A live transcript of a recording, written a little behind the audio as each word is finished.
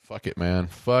Fuck it, man.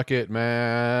 Fuck it,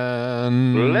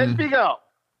 man. Let me go.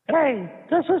 Hey,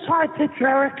 this is High Pitch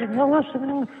Eric, and you're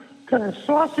listening to the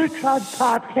Sausage Hut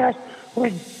Podcast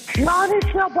with Johnny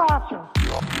Kilbasa.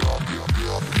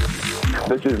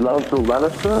 This is Lancel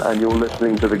Lannister, and you're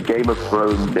listening to the Game of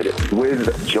Thrones Minute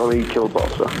with Johnny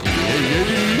Kilbasa.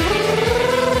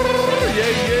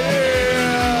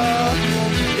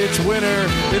 It's winter,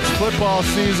 it's football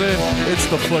season, it's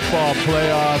the football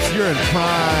playoffs. You're in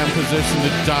prime position to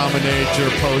dominate your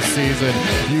postseason.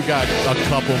 You got a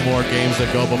couple more games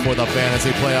to go before the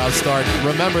fantasy playoffs start.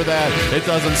 Remember that it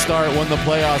doesn't start when the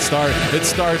playoffs start. It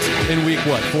starts in week,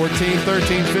 14,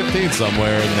 13, 15,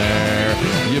 somewhere in there.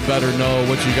 You better know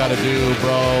what you got to do,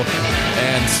 bro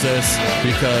and sis,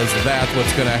 because that's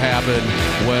what's going to happen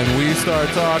when we start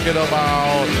talking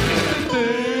about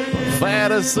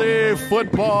fantasy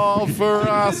football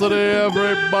ferocity,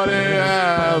 everybody.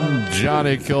 I'm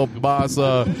Johnny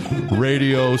Kilbasa,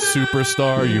 radio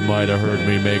superstar. You might have heard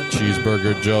me make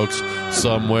cheeseburger jokes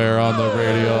somewhere on the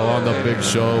radio, on the big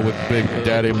show with Big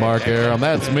Daddy Mark Aram.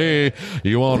 That's me.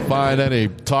 You won't find any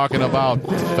talking about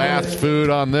fast food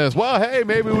on this. Well, hey,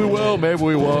 maybe we will, maybe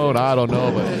we won't. I don't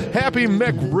know, but happy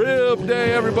McRib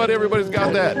Day, everybody. Everybody's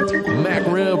got that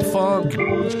McRib funk.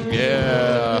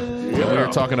 Yeah. And we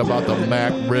were talking about the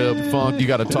McRib funk. You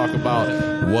got to talk about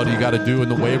what you got to do in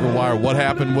the waiver wire. What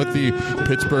happened with the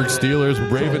Pittsburgh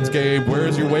Steelers-Ravens game? Where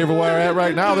is your waiver wire at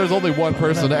right now? There's only one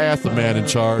person to ask, the man in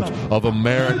charge of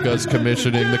America's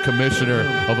commissioning, the commissioner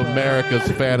of America's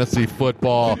fantasy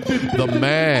football, the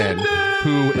man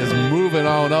who is moving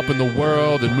on up in the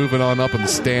world and moving on up in the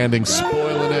standings,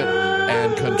 spoiling it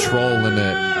and controlling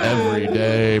it every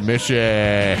day. Mishy,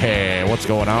 hey, what's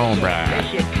going on, bruh?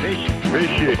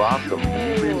 Mission. Awesome.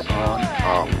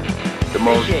 The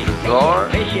most bizarre,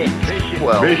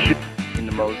 in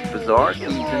the most bizarre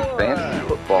season fantasy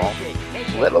football,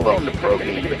 let alone the pro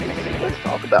game. Let's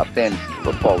talk about fantasy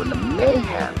football in the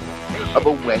mayhem of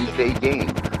a Wednesday game.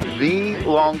 The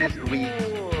longest week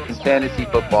in fantasy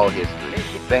football history.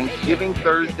 Thanksgiving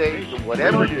Thursday, so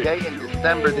whatever day in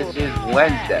December this is,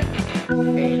 Wednesday.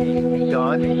 It's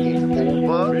done, it's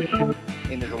over.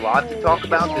 And there's a lot to talk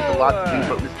about. There's a lot to do,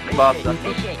 but Mr. Bob,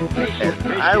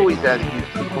 and I always ask you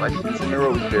 2 questions, and they're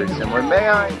always very similar. May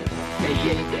I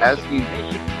ask you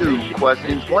 2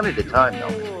 questions, one at a time,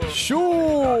 though?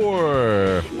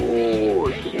 Sure.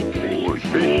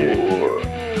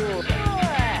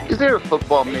 Is there a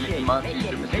football minute in my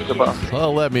future, Mr. Bob?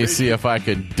 Well, let me see if I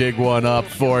can dig one up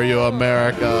for you,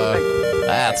 America.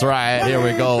 That's right. Here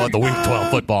we go with the Week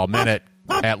 12 Football Minute,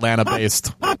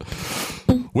 Atlanta-based.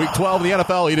 Week 12 in the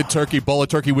NFL, eat a turkey, bowl of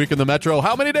turkey week in the Metro.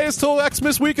 How many days till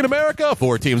Xmas week in America?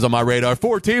 4 teams on my radar,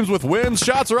 4 teams with wins.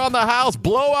 Shots around the house,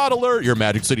 blowout alert. Your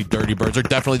Magic City Dirty Birds are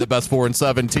definitely the best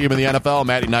 4-7 team in the NFL.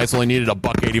 Matty Nice only needed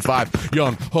 $1.85.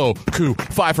 Young Ho Koo,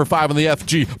 5 for 5 on the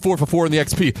FG, 4 for 4 in the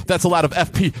XP. That's a lot of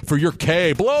FP for your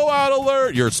K. Blowout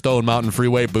alert. Your Stone Mountain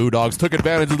Freeway Bulldogs took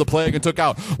advantage of the plague and took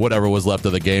out whatever was left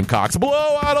of the Gamecocks.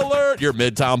 Blowout alert. Your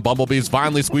Midtown Bumblebees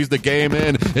finally squeezed the game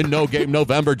in no game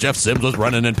November. Jeff Sims was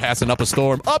running and passing up a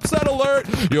storm. Upset alert.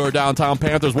 Your Downtown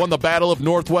Panthers won the Battle of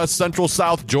Northwest Central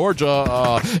South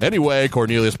Georgia. Anyway,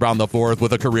 Cornelius Brown IV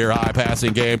with a career-high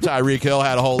passing game. Tyreek Hill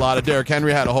had a whole lot of. Derrick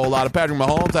Henry had a whole lot of. Patrick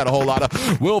Mahomes had a whole lot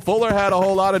of. Will Fuller had a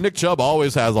whole lot of. Nick Chubb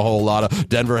always has a whole lot of.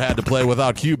 Denver had to play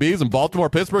without QBs. And Baltimore,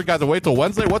 Pittsburgh got to wait till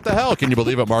Wednesday. What the hell? Can you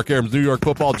believe it? Mark Aram's New York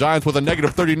Football Giants with a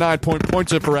negative 39-point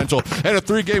differential and a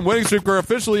 3-game winning streak are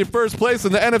officially in first place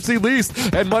in the NFC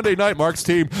East. And Monday night, Mark's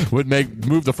team would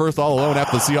move the first all alone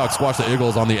after the Seahawks squash the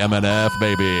Eagles on the MNF,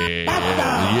 baby.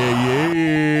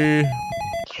 Yeah.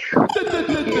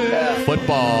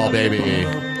 Football, baby.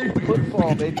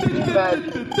 Football, baby. Can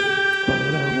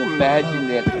you imagine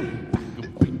that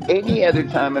any other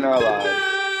time in our lives,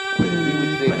 we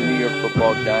would say the New York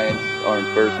Football Giants are in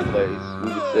first place.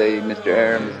 We would say Mr.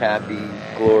 Aram is happy,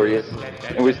 glorious,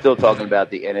 and we're still talking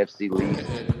about the NFC East.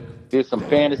 There's some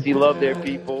fantasy love there,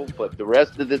 people, but the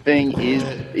rest of the thing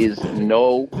is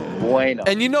no bueno.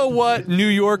 And you know what, New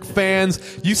York fans?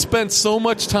 You spent so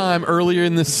much time earlier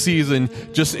in this season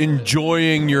just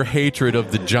enjoying your hatred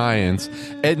of the Giants.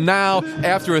 And now,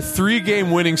 after a 3-game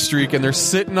winning streak, and they're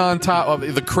sitting on top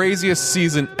of the craziest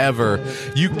season ever,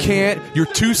 you're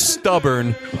too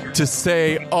stubborn to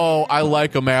say, oh, I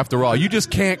like them after all. You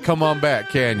just can't come on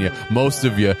back, can you? Most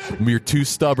of you're too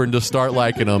stubborn to start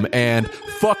liking them. And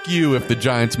fuck you if the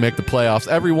Giants make the playoffs.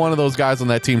 Every one of those guys on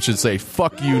that team should say,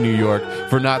 fuck you, New York,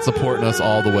 for not supporting us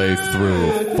all the way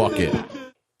through. Fuck it.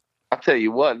 I'll tell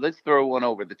you what, let's throw one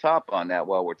over the top on that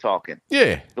while we're talking.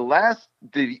 Yeah.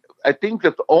 I think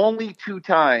the only 2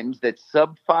 times that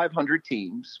sub 500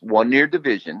 teams won their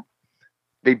division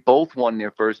They both won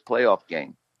their first playoff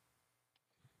game.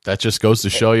 That just goes to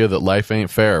show you that life ain't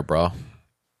fair, bro.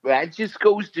 That just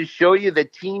goes to show you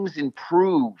that teams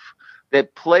improve,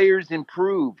 that players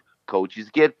improve, coaches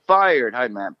get fired. Hi,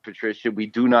 Matt Patricia. We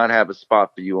do not have a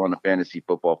spot for you on the fantasy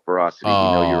football Ferocity. We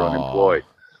know you're unemployed.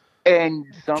 And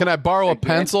can I borrow a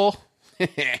pencil?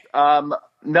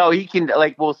 No, he can.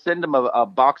 We'll send him a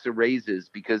box of raises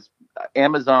because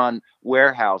Amazon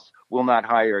warehouse will not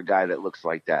hire a guy that looks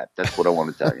like that. That's what I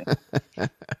want to tell you.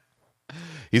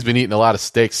 He's been eating a lot of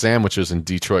steak sandwiches in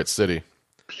Detroit City.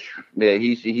 Yeah,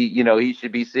 he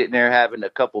should be sitting there having a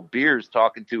couple beers,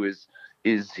 talking to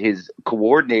his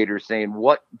coordinator, saying,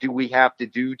 "What do we have to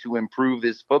do to improve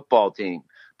this football team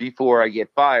before I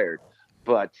get fired?"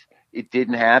 But it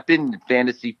didn't happen.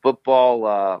 Fantasy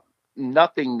football,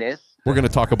 nothingness. We're going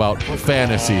to talk about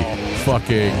fantasy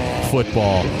fucking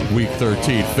football week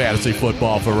 13. Fantasy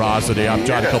football ferocity. I'm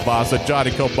Johnny Kilbasa. Johnny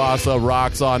Kilbasa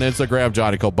rocks on Instagram.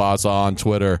 Johnny Kilbasa on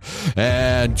Twitter.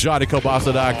 And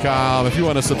JohnnyKilbasa.com. If you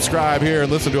want to subscribe here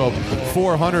and listen to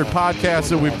 400 podcasts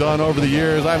that we've done over the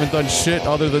years. I haven't done shit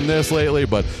other than this lately,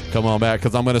 but come on back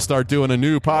because I'm going to start doing a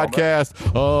new podcast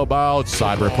about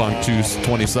Cyberpunk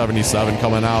 2077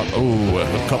 coming out. Ooh,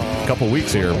 a couple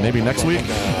weeks here. Maybe next week.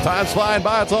 Time's flying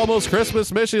by. It's almost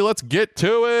Christmas, Mishy. Let's get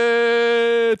to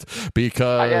it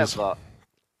because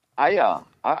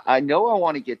I know I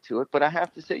want to get to it, but I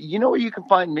have to say, you know where you can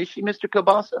find Mishy, Mr.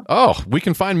 Kilbasa? Oh, we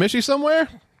can find Mishy somewhere?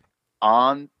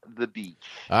 On the beach.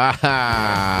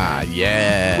 Ah,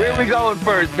 yeah. Where are we going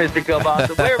first, Mr.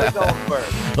 Kilbasa? Where are we going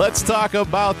first? Let's talk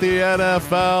about the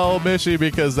NFL, Mishy,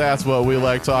 because that's what we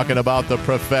like talking about, the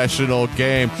professional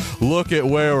game. Look at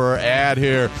where we're at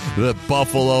here. The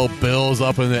Buffalo Bills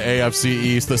up in the AFC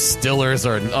East. The Steelers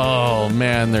are, oh,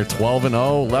 man, they're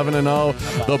 12-0,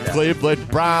 11-0. The Cleveland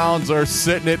Browns are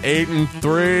sitting at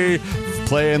 8-3.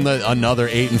 Playing another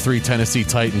 8-3 Tennessee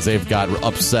Titans. They've got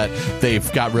upset.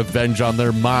 They've got revenge on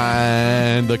their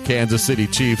mind. The Kansas City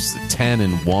Chiefs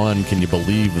 10-1. Can you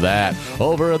believe that?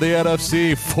 Over the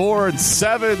NFC,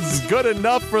 4-7's good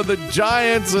enough for the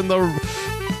Giants and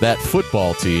that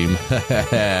football team.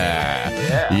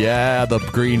 Yeah, the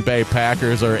Green Bay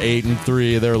Packers are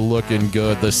 8-3. They're looking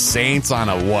good. The Saints on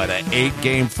an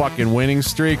 8-game fucking winning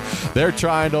streak. They're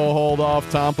trying to hold off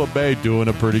Tampa Bay, doing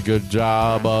a pretty good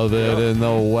job of it. In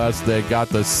the West, they got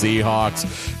the Seahawks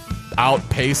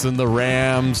outpacing the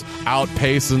Rams,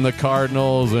 outpacing the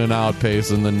Cardinals, and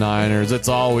outpacing the Niners. It's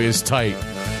always tight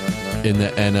in the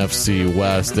NFC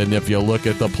West. And if you look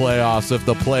at the playoffs, if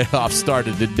the playoffs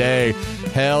started today,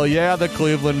 hell yeah, the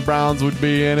Cleveland Browns would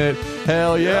be in it.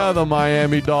 Hell yeah, the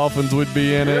Miami Dolphins would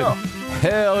be in it.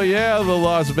 Hell yeah, the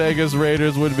Las Vegas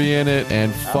Raiders would be in it.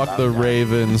 And fuck the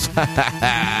Ravens.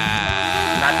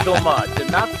 Not so much.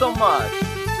 Not so much.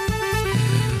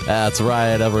 That's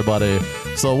right, everybody.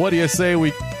 So what do you say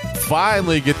we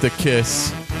finally get to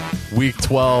kiss Week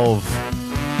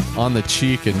 12 on the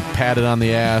cheek and pat it on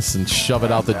the ass and shove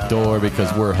it out the door because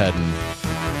we're heading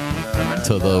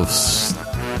to the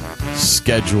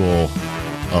schedule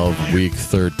of Week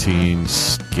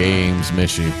 13's games,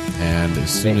 Mishy. And as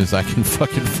soon as I can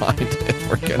fucking find it,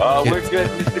 we're gonna we're good,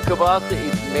 Mr. Kilbasa.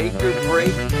 It's make or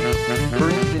break. For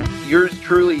instance, yours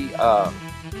truly,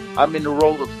 I'm in the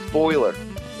role of spoiler.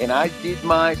 And I did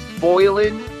my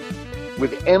spoiling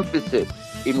with emphasis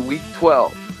in Week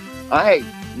 12. I,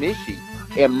 Mishy,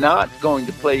 am not going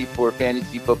to play for a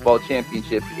fantasy football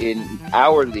championship in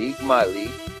our league, my league.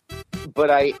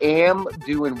 But I am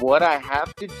doing what I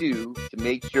have to do to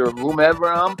make sure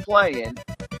whomever I'm playing,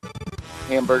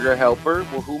 Hamburger Helper,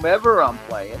 or whomever I'm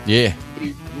playing,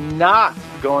 is not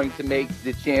going to make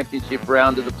the championship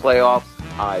round of the playoffs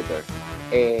either.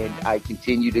 And I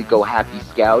continue to go happy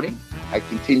scouting. I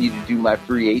continue to do my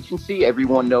free agency.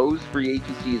 Everyone knows free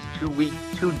agency is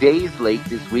 2 days late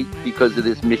this week because of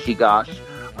this Michigosh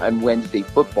on Wednesday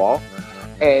football.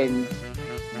 And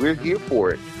we're here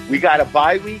for it. We got a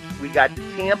bye week. We got the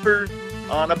Tampa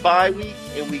on a bye week.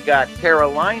 And we got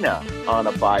Carolina on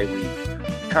a bye week.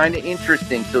 Kind of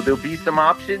interesting. So there'll be some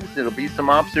options. There'll be some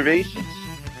observations.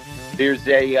 There's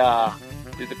a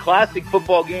classic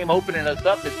football game opening us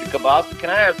up, Mr. Kilbasa. Can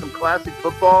I have some classic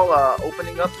football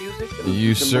opening up music?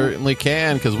 You certainly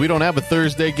can, because we don't have a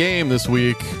Thursday game this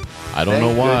week. I don't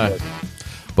know why. Goodness.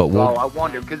 But I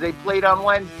wonder, because they played on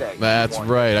Wednesday. That's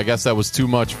right. I guess that was too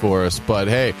much for us. But,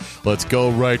 hey, let's go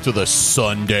right to the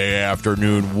Sunday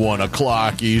afternoon, 1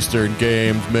 o'clock Eastern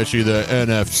games. Mishy, the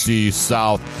NFC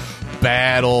South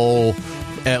battle.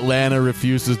 Atlanta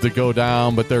refuses to go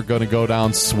down, but they're going to go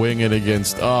down swinging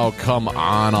against, oh, come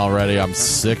on already. I'm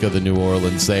sick of the New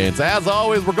Orleans Saints. As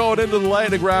always, we're going into the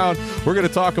lightning round. We're going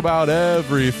to talk about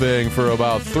everything for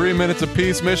about 3 minutes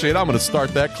apiece, Michigan. I'm going to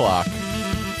start that clock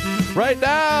right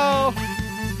now.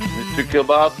 Mr.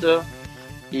 Kielbasa,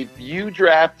 if you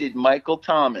drafted Michael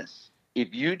Thomas,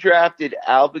 if you drafted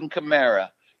Alvin Kamara,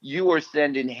 you are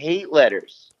sending hate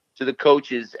letters to the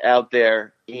coaches out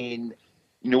there in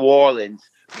New Orleans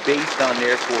based on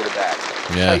their quarterback.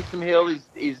 Yeah. Taysom Hill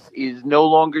is no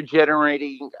longer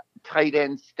generating tight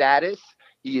end status.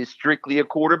 He is strictly a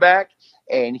quarterback,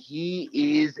 and he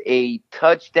is a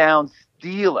touchdown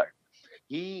stealer.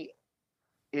 He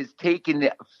is taking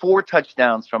 4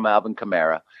 touchdowns from Alvin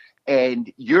Kamara,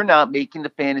 and you're not making the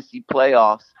fantasy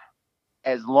playoffs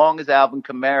as long as Alvin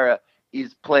Kamara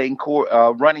is playing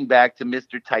running back to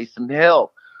Mr. Taysom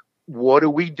Hill. What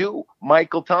do?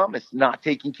 Michael Thomas not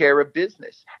taking care of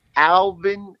business.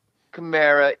 Alvin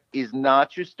Kamara is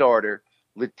not your starter.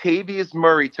 Latavius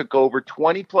Murray took over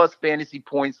 20-plus fantasy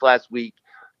points last week.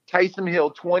 Taysom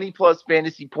Hill, 20-plus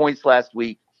fantasy points last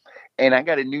week. And I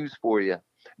got a news for you.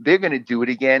 They're going to do it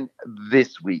again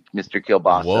this week, Mr.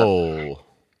 Kielbasa. Whoa.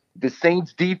 The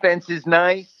Saints' defense is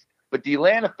nice, but the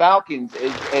Atlanta Falcons,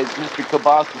 as Mr.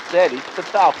 Kielbasa said, it's the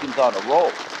Falcons on a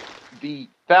roll. The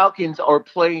Falcons are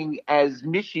playing as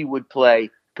Michi would play,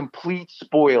 complete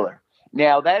spoiler.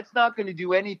 Now, that's not going to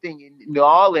do anything in New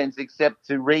Orleans except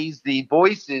to raise the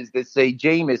voices that say,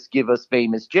 Jameis, give us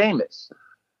famous Jameis.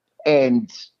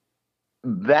 And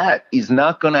that is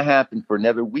not going to happen for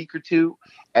another week or two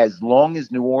as long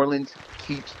as New Orleans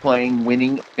keeps playing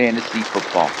winning fantasy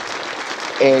football.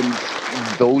 And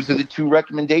those are the 2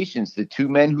 recommendations. The 2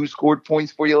 men who scored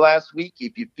points for you last week.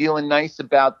 If you're feeling nice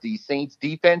about the Saints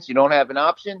defense, you don't have an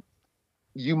option,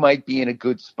 you might be in a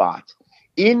good spot.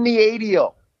 In the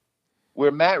ADO,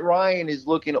 where Matt Ryan is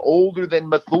looking older than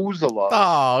Methuselah.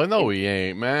 Oh, no, he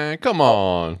ain't, man. Come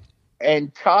on.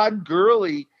 And Todd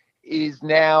Gurley is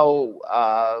now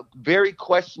very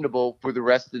questionable for the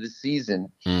rest of the season.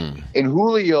 And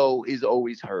Julio is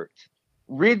always hurt.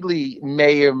 Ridley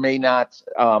may or may not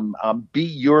be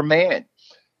your man.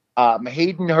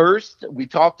 Hayden Hurst, we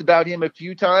talked about him a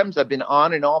few times. I've been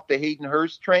on and off the Hayden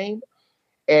Hurst train.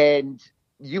 And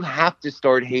you have to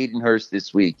start Hayden Hurst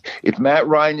this week. If Matt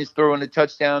Ryan is throwing a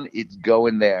touchdown, it's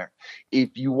going there.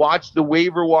 If you watch the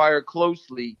waiver wire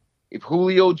closely, if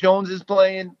Julio Jones is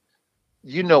playing,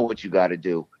 you know what you got to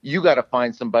do. You got to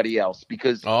find somebody else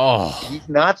because he's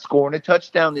not scoring a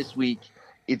touchdown this week.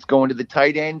 It's going to the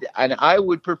tight end, and I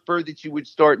would prefer that you would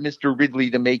start Mr. Ridley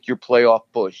to make your playoff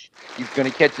push. He's going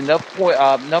to catch enough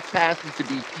passes to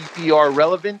be PPR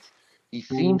relevant. He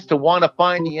seems to want to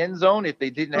find the end zone if they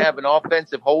didn't have an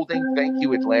offensive holding. Thank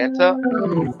you, Atlanta.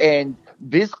 And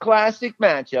this classic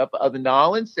matchup of the New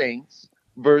Orleans Saints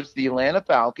versus the Atlanta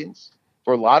Falcons,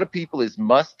 for a lot of people, is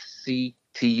must-see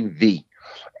TV.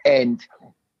 And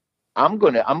I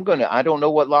don't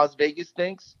know what Las Vegas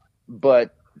thinks,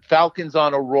 but Falcons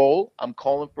on a roll. I'm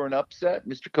calling for an upset.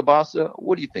 Mr. Kielbasa,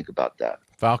 what do you think about that?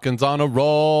 Falcons on a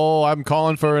roll. I'm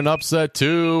calling for an upset,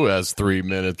 too, as 3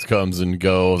 minutes comes and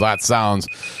goes. That sounds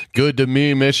good to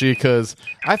me, Michi, because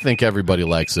I think everybody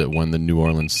likes it when the New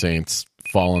Orleans Saints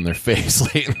fall on their face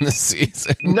late in the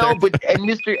season. No, but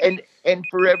and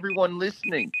for everyone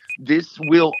listening, this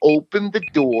will open the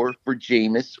door for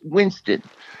Jameis Winston.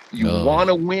 You want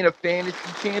to win a fantasy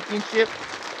championship?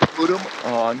 Put him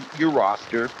on your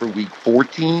roster for week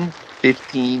 14,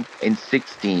 15, and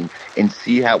 16 and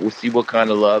we'll see what kind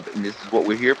of love. And this is what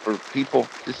we're here for, people.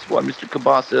 This is why Mr.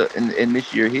 Kielbasa and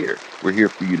Michi are here. We're here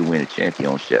for you to win a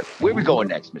championship. Where are we going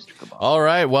next, Mr. Kielbasa? All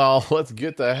right, well, let's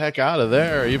get the heck out of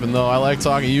there. Even though I like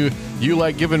talking, you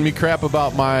like giving me crap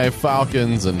about my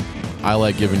Falcons, and I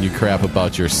like giving you crap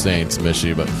about your Saints,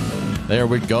 Michi. But there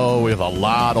we go. We have a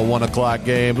lot of 1 o'clock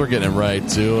games. We're getting right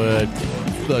to it.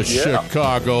 The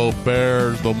Chicago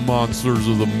Bears, the monsters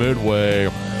of the Midway,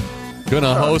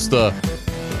 gonna host a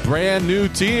brand new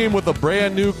team with a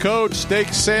brand new coach. Steak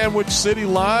Sandwich City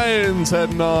Lions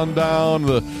heading on down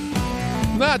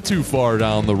not too far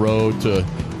down the road to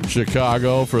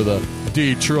Chicago for the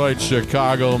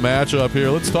Detroit-Chicago matchup here.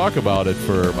 Let's talk about it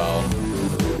for about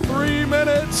 3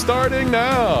 minutes, starting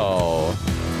now.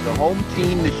 The home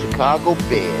team, the Chicago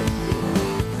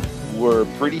Bears, were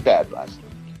pretty bad last week.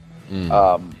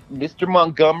 Mr.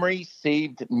 Montgomery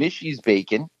saved Michi's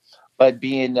bacon by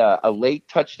being a late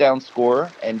touchdown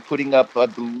scorer and putting up, I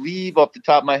believe, off the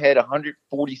top of my head,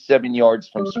 147 yards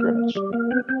from scrimmage.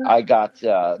 I got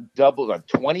doubled on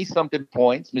 20-something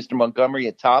points. Mr. Montgomery,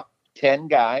 a top 10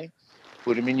 guy.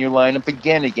 Put him in your lineup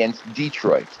again against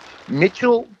Detroit.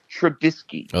 Mitchell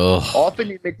Trubisky.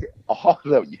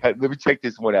 Let me check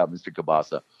this one out, Mr.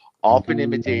 Kabasa. Often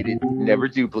imitated, never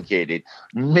duplicated.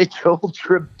 Mitchell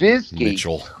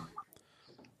Trubisky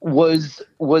was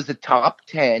a top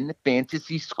 10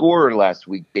 fantasy scorer last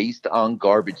week based on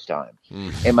garbage time.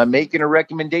 Am I making a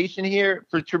recommendation here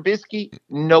for Trubisky?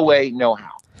 No way, no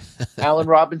how. Allen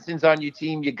Robinson's on your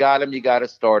team. You got him. You got to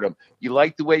start him. You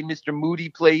like the way Mr. Moody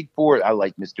played for it? I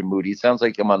like Mr. Moody. It sounds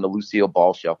like I'm on the Lucille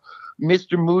Ball show.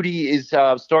 Mr. Moody is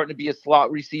starting to be a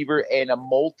slot receiver and a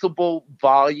multiple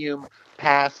volume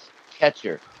pass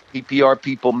catcher. PPR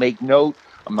people, make note.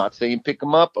 I'm not saying pick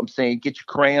him up. I'm saying get your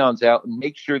crayons out and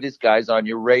make sure this guy's on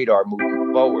your radar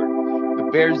moving forward. The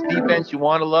Bears defense, you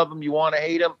want to love them. You want to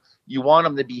hate them. You want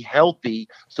them to be healthy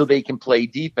so they can play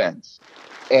defense.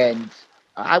 And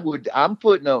I'm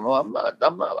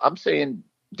saying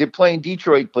they're playing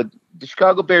Detroit, but the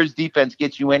Chicago Bears defense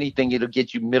gets you anything. It'll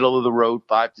get you middle of the road,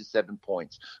 5 to 7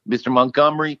 points. Mr.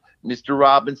 Montgomery, Mr.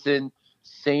 Robinson,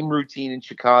 same routine in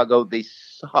Chicago. They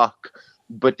suck,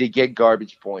 but they get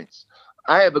garbage points.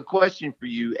 I have a question for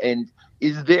you. And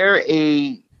is there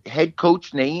a head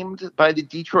coach named by the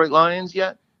Detroit Lions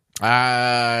yet?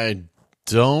 I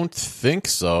don't think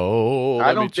so.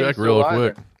 Let me check real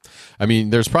quick. I mean,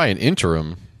 there's probably an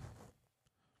interim.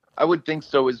 I would think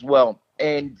so as well.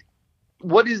 And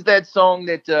what is that song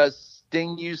that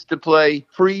Sting used to play?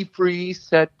 Free, free,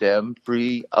 set them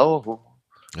free. Oh,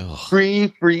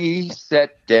 free, free,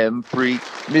 set them free.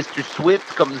 Mr. Swift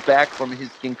comes back from his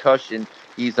concussion.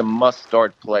 He's a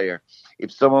must-start player.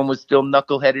 If someone was still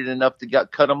knuckleheaded enough to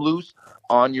cut him loose,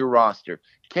 on your roster.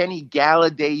 Kenny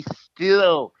Galladay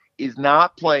still is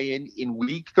not playing in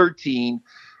Week 13.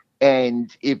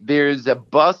 And if there's a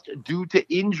bust due to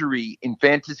injury in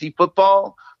fantasy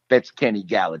football, that's Kenny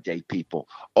Galladay, people.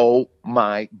 Oh,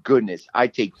 my goodness. I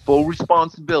take full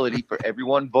responsibility for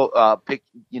everyone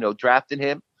drafting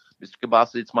him. Mr.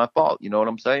 Kabasa, it's my fault. You know what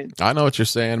I'm saying? I know what you're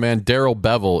saying, man. Darrell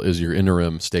Bevel is your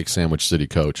interim Steak Sandwich City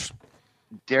coach.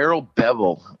 Darrell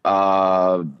Bevel.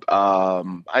 I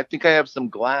think I have some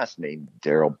glass named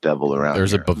Darrell Bevel around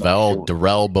There's here. A Bevel,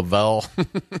 Darrell Bevel.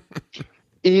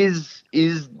 Is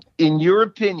in your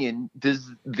opinion, does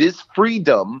this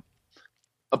freedom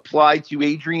apply to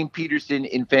Adrian Peterson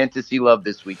in Fantasy Love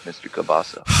this week, Mr.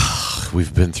 Kabasa?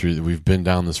 We've been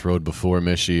down this road before,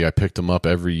 Mishy. I picked him up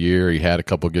every year. He had a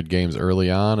couple good games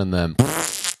early on, and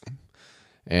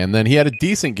then he had a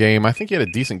decent game. I think he had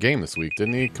a decent game this week,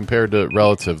 didn't he? Compared to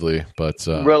relatively, but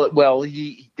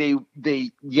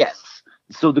yes.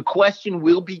 So the question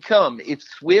will become, if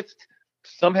Swift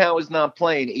somehow is not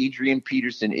playing, Adrian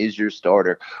Peterson is your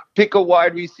starter. Pick a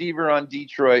wide receiver on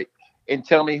Detroit and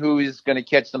tell me who is going to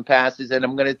catch some passes, and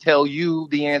I'm going to tell you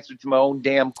the answer to my own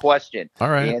damn question. All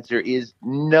right. The answer is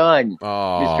none.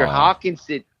 Aww.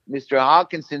 Mr.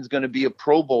 Hawkinson's going to be a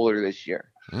Pro Bowler this year,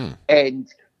 and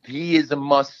he is a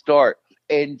must start.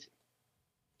 And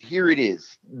here it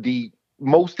is, the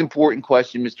most important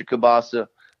question, Mr. Kabasa.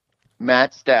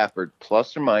 Matt Stafford,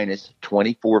 plus or minus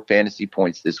 24 fantasy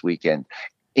points this weekend.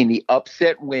 In the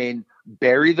upset win,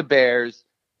 bury the Bears,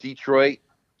 Detroit,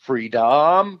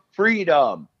 freedom,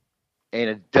 and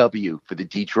a W for the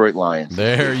Detroit Lions.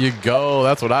 There you go.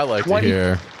 That's what I like to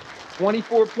hear.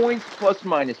 24 points, plus or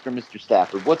minus for Mr.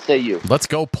 Stafford. What say you? Let's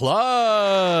go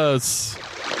plus.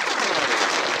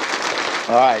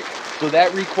 All right. So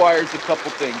that requires a couple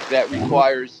things. That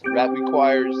requires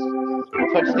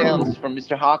touchdowns from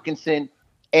Mr. Hawkinson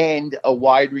and a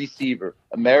wide receiver.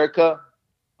 America,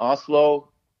 Oslo,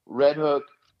 Red Hook.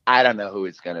 I don't know who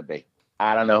it's going to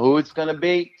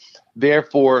be.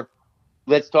 Therefore,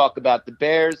 let's talk about the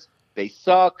Bears. They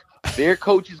suck. Their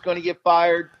coach is going to get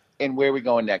fired. And where are we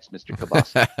going next, Mr.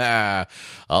 Kabasa?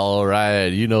 All right.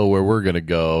 You know where we're going to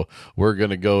go. We're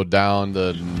going to go down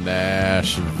to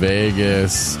Nash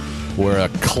Vegas, where a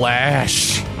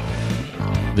clash,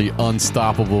 the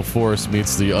unstoppable force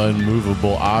meets the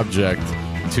unmovable object.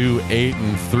 2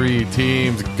 8-3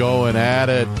 teams going at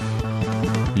it.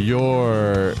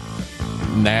 Your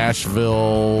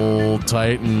Nashville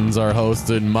Titans are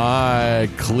hosting my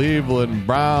Cleveland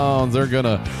Browns. They're going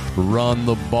to run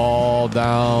the ball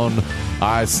down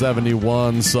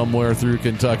I-71 somewhere through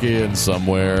Kentucky and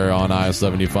somewhere on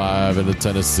I-75 into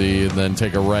Tennessee, and then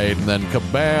take a right, and then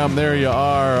kabam, there you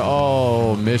are.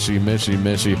 Oh, Mishy.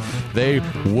 They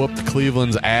whooped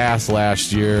Cleveland's ass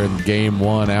last year in game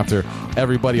 1 after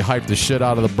everybody hyped the shit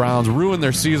out of the Browns, ruined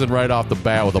their season right off the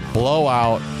bat with a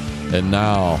blowout. And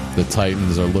now the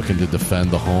Titans are looking to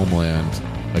defend the homeland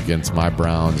against my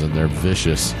Browns and their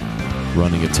vicious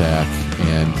running attack.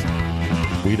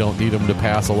 And we don't need them to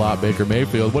pass a lot, Baker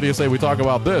Mayfield. What do you say we talk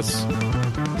about this?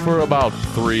 for about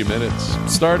 3 minutes,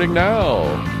 starting now.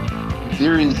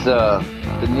 There is the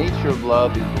nature of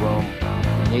love is Rome,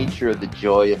 the nature of the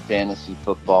joy of fantasy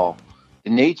football, the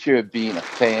nature of being a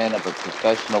fan of a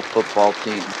professional football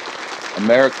team.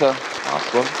 America,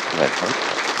 Oslo,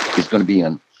 is going to be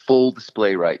on full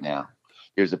display right now.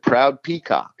 There's a proud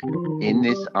peacock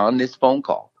on this phone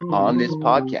call, on this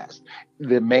podcast.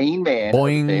 The main man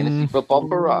Boing. of fantasy football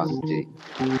ferocity,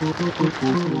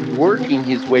 working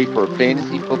his way for a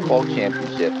fantasy football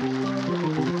championship.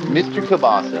 Mr.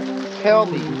 Kabasa, tell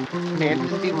me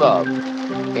fantasy love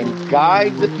and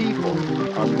guide the people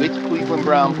on which Cleveland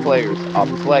Brown players are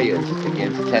players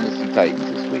against Tennessee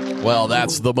Titans this week. Well,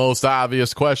 that's the most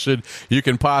obvious question you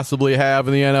can possibly have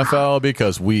in the NFL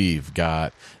because we've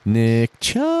got Nick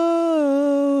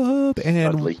Chubb.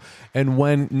 And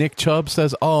when Nick Chubb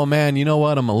says, oh, man, you know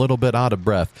what? I'm a little bit out of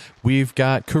breath. We've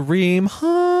got Kareem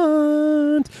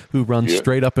Hunt, who runs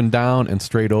straight up and down and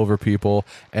straight over people.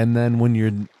 And then when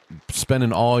you're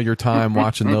spending all your time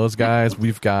watching those guys,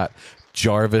 we've got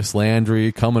Jarvis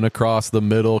Landry coming across the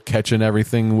middle, catching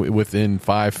everything within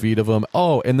 5 feet of him.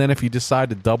 Oh, and then if you decide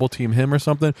to double team him or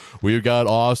something, we've got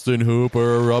Austin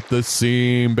Hooper up the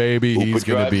seam, baby. He's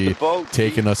going to be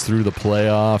taking us through the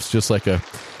playoffs, just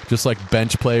like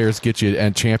bench players get you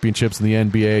and championships in the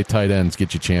NBA, tight ends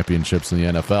get you championships in the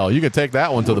NFL. You could take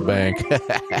that one to the bank.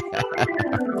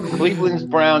 Cleveland's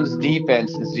Browns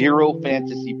defense, 0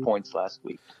 fantasy points last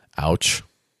week. Ouch.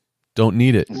 Don't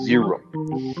need it. 0.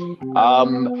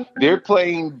 They're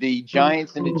playing the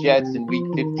Giants and the Jets in week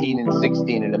 15 and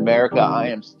 16 in America. I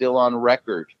am still on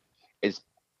record as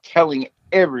telling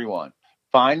everyone,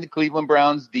 find the Cleveland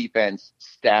Browns defense,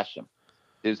 stash them.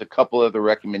 There's a couple other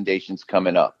recommendations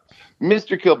coming up.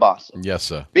 Mr. Kilbasa. Yes,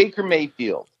 sir. Baker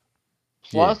Mayfield,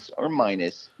 plus or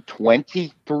minus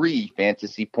 23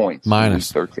 fantasy points.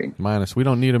 Minus 13. Minus. We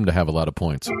don't need him to have a lot of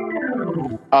points.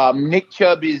 Nick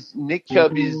Chubb is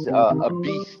a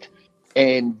beast,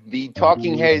 and the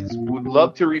talking heads would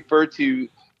love to refer to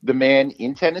the man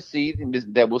in Tennessee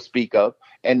that we'll speak of,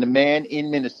 and the man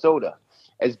in Minnesota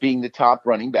as being the top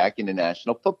running back in the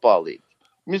National Football League.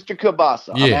 Mr.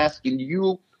 Kabasa, I'm asking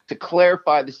you to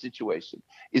clarify the situation.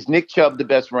 Is Nick Chubb the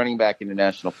best running back in the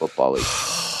National Football League?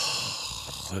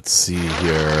 Let's see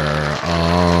here.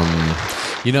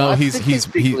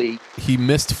 He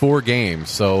missed 4 games.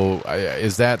 So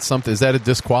is that something? Is that a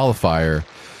disqualifier?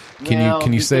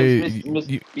 Can you say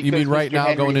you mean right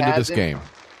now going into this game?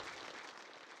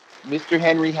 Mr.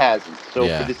 Henry hasn't. So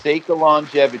for the sake of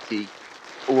longevity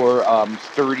or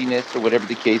sturdiness or whatever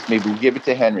the case may be, we'll give it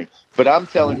to Henry. But I'm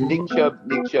telling Nick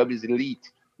Chubb is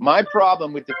elite. My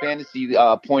problem with the fantasy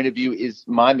point of view is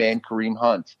my man Kareem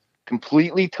Hunt,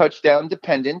 completely touchdown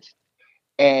dependent.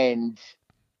 And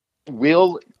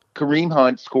will Kareem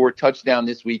Hunt score a touchdown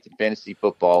this week in fantasy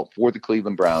football for the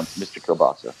Cleveland Browns, Mr.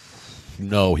 Kielbasa?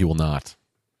 No, he will not.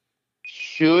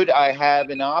 Should I have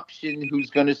an option who's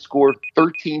going to score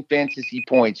 13 fantasy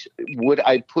points? Would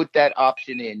I put that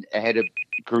option in ahead of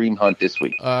Kareem Hunt this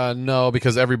week? No,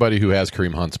 because everybody who has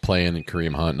Kareem Hunt's playing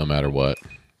Kareem Hunt no matter what.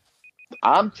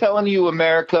 I'm telling you,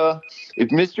 America, if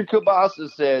Mr.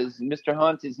 Kielbasa says Mr.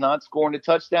 Hunt is not scoring a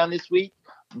touchdown this week,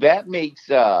 that makes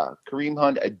Kareem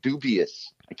Hunt a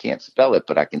dubious. I can't spell it,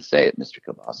 but I can say it, Mr.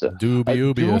 Kielbasa.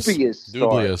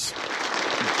 Dubious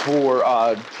for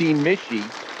Team Michi,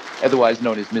 otherwise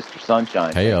known as Mr.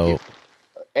 Sunshine. Heyo.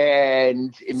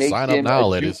 And it makes Sign up now,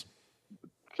 ladies.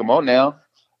 Come on now.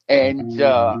 And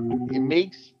it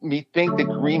makes me think that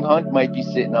Kareem Hunt might be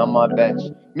sitting on my bench.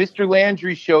 Mr.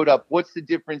 Landry showed up. What's the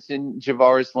difference in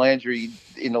Javaris Landry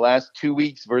in the last 2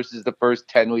 weeks versus the first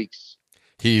 10 weeks?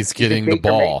 He's getting the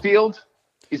ball. Mayfield?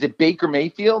 Is it Baker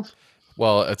Mayfield?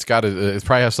 Well, it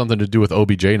probably has something to do with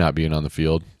OBJ not being on the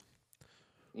field.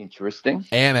 Interesting.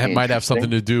 And it might have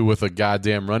something to do with a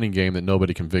goddamn running game that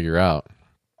nobody can figure out.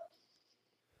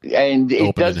 And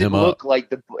it doesn't look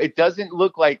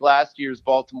like last year's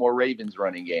Baltimore Ravens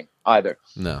running game either.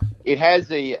 No. It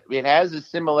has a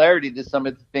similarity to some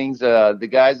of the things the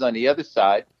guys on the other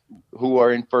side who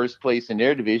are in first place in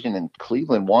their division, and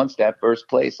Cleveland wants that first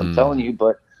place. I'm telling you,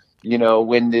 but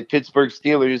when the Pittsburgh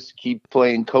Steelers keep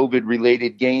playing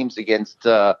COVID-related games against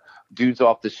dudes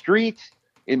off the street,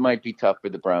 it might be tough for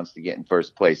the Browns to get in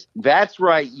first place. That's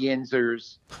right,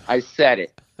 Yinzers. I said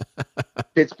it.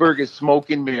 Pittsburgh is smoke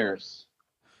and mirrors.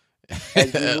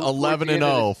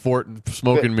 11-0 for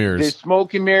smoke and mirrors. There's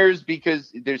smoke and mirrors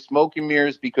because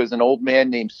an old man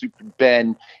named Super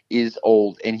Ben is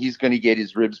old, and he's going to get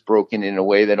his ribs broken in a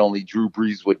way that only Drew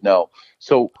Brees would know.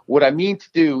 So what I mean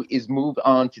to do is move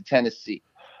on to Tennessee.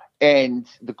 And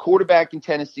the quarterback in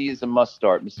Tennessee is a must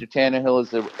start. Mr. Tannehill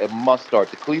is a must start.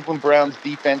 The Cleveland Browns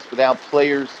defense without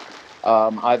players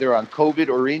either on COVID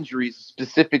or injuries,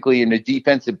 specifically in the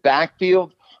defensive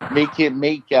backfield, make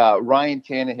Ryan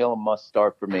Tannehill a must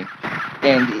start for me.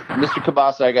 And Mr.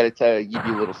 Cabasa, I got to tell you, give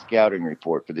you a little scouting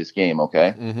report for this game,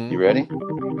 okay? You ready?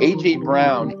 A.J.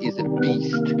 Brown is a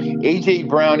beast. A.J.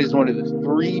 Brown is one of the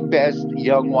 3 best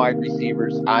young wide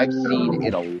receivers I've seen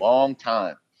in a long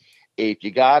time. If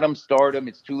you got him, start him.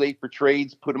 It's too late for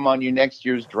trades. Put him on your next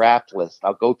year's draft list.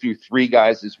 I'll go through 3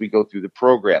 guys as we go through the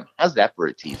program. How's that for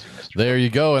a teaser, Mr. There you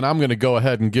go, and I'm going to go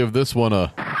ahead and give this one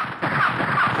a...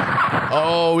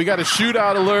 Oh, we got a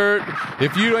shootout alert.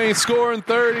 If you ain't scoring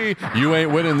 30, you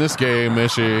ain't winning this game,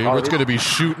 Mishy. It's going to be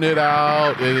shooting it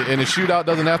out, and a shootout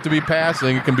doesn't have to be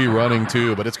passing. It can be running,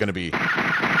 too, but it's going to be...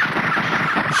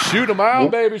 Shoot them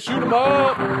out, baby. Shoot them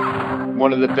out.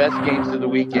 One of the best games of the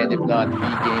weekend, if not the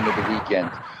game of the weekend.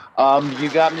 You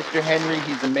got Mr. Henry.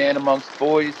 He's a man amongst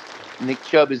boys. Nick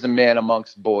Chubb is a man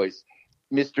amongst boys.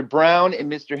 Mr. Brown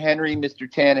and Mr. Henry, Mr.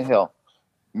 Tannehill.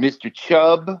 Mr.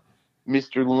 Chubb,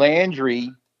 Mr.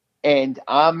 Landry, and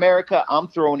America, I'm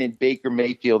throwing in Baker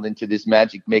Mayfield into this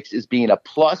Magic mix as being a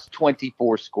plus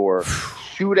 24 scorer.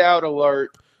 Shootout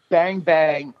alert. Bang,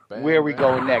 bang. Where are we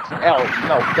going next? Bang,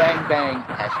 bang.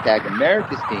 Hashtag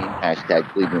America's team.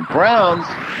 Hashtag Cleveland Browns.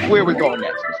 Where are we going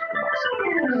next,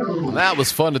 Mr. Tomas? That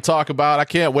was fun to talk about. I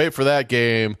can't wait for that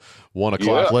game. 1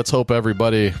 o'clock. Yeah. Let's hope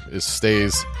everybody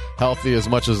stays healthy as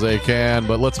much as they can.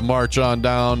 But let's march on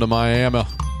down to Miami.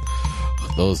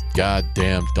 Those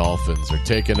goddamn Dolphins are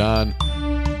taking on...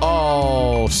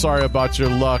 Oh, sorry about your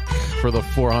luck for the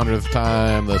 400th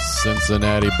time, the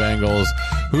Cincinnati Bengals.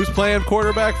 Who's playing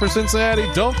quarterback for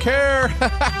Cincinnati? Don't care.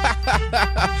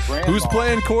 Who's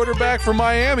playing quarterback for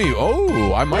Miami?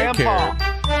 Oh, I might care.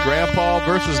 Grandpa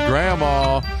versus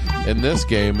Grandma in this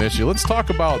game, Mishy. Let's talk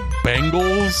about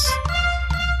Bengals,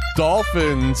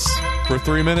 Dolphins for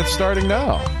 3 minutes starting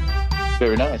now.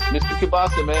 Very nice. Mr.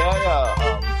 Kibasa, may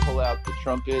I pull out the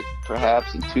trumpet,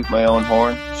 perhaps, and toot my own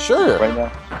horn? Sure. Right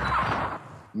now.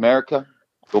 America,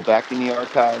 go back in the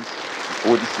archives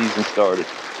before the season started.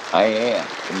 I am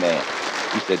the man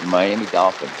who said the Miami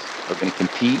Dolphins are going to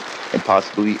compete and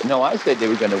possibly... No, I said they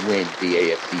were going to win the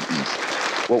AFC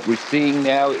East. What we're seeing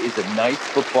now is a nice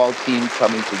football team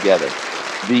coming together.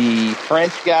 The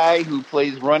French guy who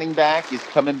plays running back is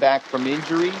coming back from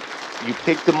injury. You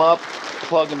picked him up,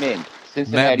 plug him in.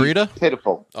 Cincinnati, Matt Breida?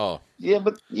 Pitiful. Oh. Yeah,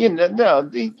 but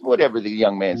whatever the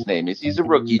young man's name is, he's a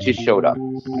rookie, just showed up.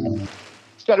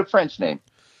 He's got a French name.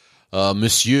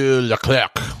 Monsieur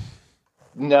Leclerc.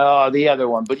 No, the other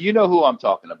one, but you know who I'm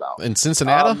talking about. In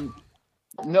Cincinnati?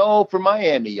 No, for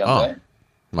Miami, young man.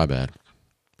 My bad.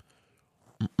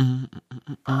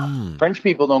 French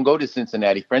people don't go to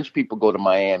Cincinnati. French people go to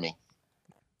Miami.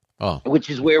 Oh. Which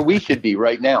is where we should be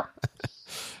right now.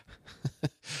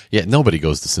 Yeah, nobody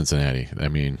goes to Cincinnati. I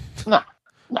mean, No.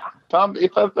 Tom,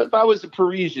 if I was a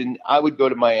Parisian, I would go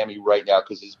to Miami right now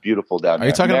because it's beautiful down there. Are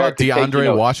you talking about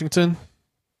DeAndre Washington?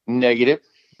 Negative.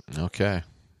 Okay.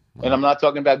 Well. And I'm not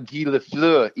talking about Guy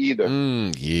Lafleur either.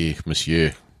 Yeah,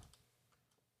 monsieur.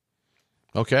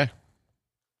 Okay.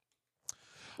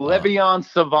 Le'Veon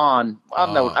Savon.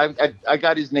 I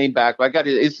got his name back.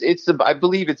 I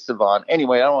believe it's Savon.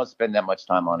 Anyway, I don't want to spend that much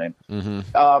time on him.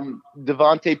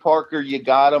 Devontae Parker, you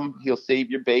got him. He'll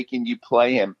save your bacon. You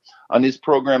play him. On this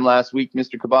program last week,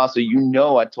 Mr. Cabasa,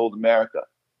 I told America.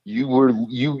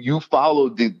 You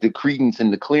followed the credence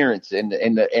and the clearance and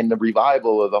the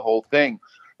revival of the whole thing.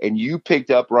 And you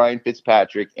picked up Ryan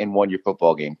Fitzpatrick and won your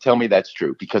football game. Tell me that's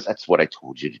true, because that's what I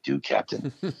told you to do,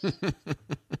 Captain.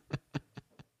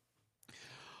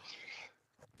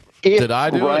 Did I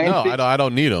do it? No, I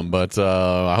don't need him, but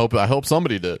I hope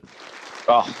somebody did.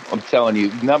 Oh, I'm telling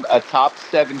you, a top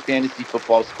 7 fantasy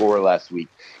football scorer last week.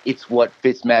 It's what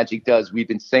Fitzmagic does. We've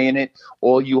been saying it.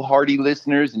 All you hardy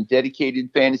listeners and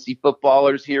dedicated fantasy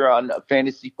footballers here on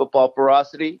Fantasy Football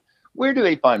Ferocity. Where do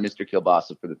they find Mr.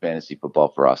 Kilbasa for the Fantasy Football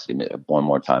Ferocity? One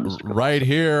more time, Mr. Kilbasa. Right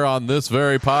here on this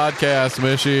very podcast,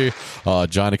 Mishy.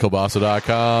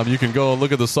 JohnnyKilbasa.com. You can go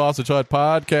look at the Sausage Hut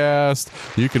podcast.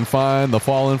 You can find the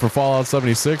Fall In for Fallout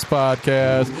 76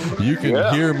 podcast. You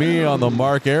can hear me on the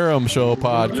Mark Aram Show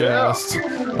podcast.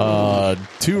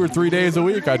 2 or 3 days a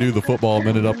week, I do the Football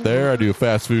Minute up there. I do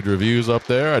fast food reviews up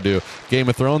there. I do Game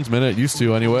of Thrones Minute. Used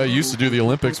to anyway. Used to do the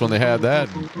Olympics when they had that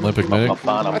Olympic Minute.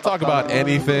 I talk about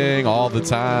anything all the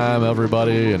time,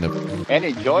 everybody, and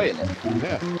enjoying it.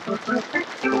 Yeah.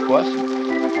 No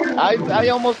question. I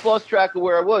almost lost track of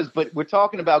where I was, but we're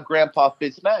talking about Grandpa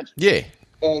Fitzmagic. Yeah.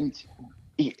 And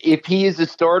If he is a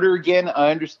starter again,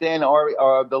 I understand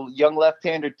the young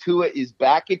left-hander Tua is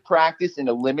back at practice in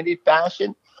a limited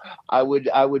fashion. I would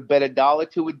bet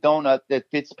 $1 to a donut that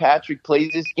Fitzpatrick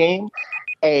plays this game,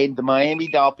 and the Miami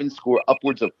Dolphins score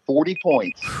upwards of 40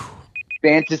 points.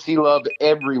 Fantasy love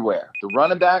everywhere. The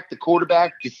running back, the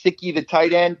quarterback, Gesicki, the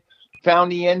tight end,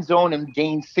 found the end zone and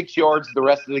gained 6 yards the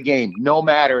rest of the game. No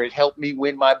matter. It helped me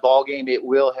win my ball game. It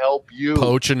will help you.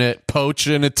 Poaching a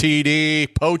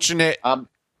TD, poaching it.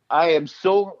 I am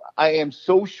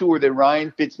so sure that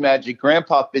Ryan Fitzmagic,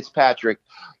 Grandpa Fitzpatrick,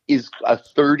 is a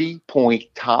 30-point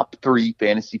top 3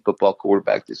 fantasy football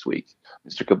quarterback this week,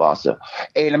 Mr. Cabasa.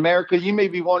 In America, you may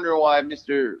be wondering why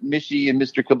Mr. Mishi and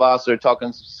Mr. Cabasa are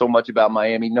talking so much about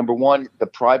Miami. Number one, the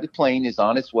private plane is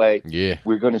on its way. Yeah.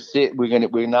 We're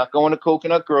not going to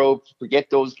Coconut Grove. Forget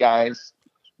those guys.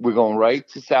 We're going right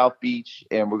to South Beach,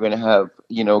 and we're going to have,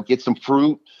 get some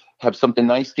fruit, have something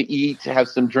nice to eat, have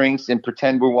some drinks, and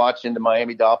pretend we're watching the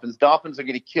Miami Dolphins. Dolphins are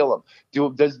going to kill them.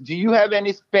 Do you have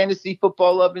any fantasy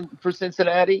football love for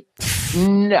Cincinnati?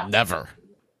 No. Never.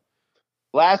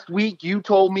 Last week, you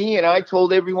told me, and I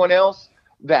told everyone else,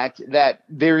 that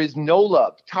there is no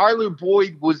love. Tyler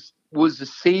Boyd was a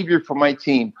savior for my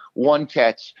team. 1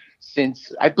 catch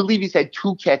since, I believe he's had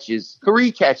 3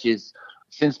 catches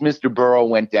since Mr. Burrow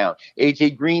went down. A.J.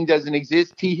 Green doesn't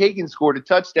exist. T. Higgins scored a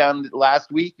touchdown last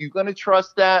week. You going to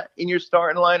trust that in your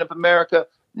starting lineup, America?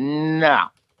 No.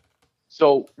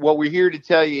 So what we're here to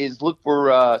tell you is look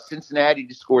for Cincinnati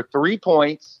to score 3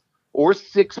 points or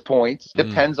 6 points,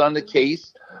 depends on the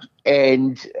case,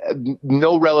 and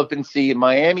no relevancy.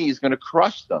 Miami is going to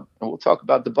crush them. And we'll talk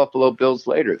about the Buffalo Bills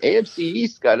later. AFC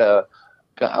East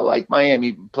I like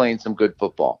Miami playing some good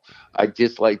football. I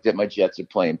dislike that my Jets are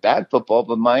playing bad football,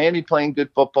 but Miami playing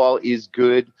good football is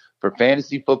good for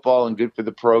fantasy football and good for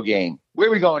the pro game. Where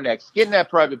are we going next? Get in that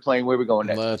private plane. Where are we going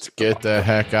next? Let's get the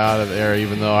heck out of there,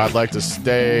 even though I'd like to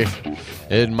stay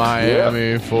in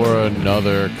Miami for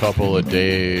another couple of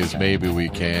days. Maybe we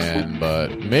can,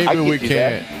 but maybe we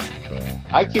can't.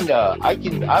 I'll tell you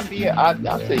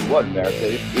what,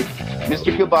 America, if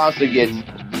Mr. Kielbasa gets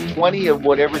 20 of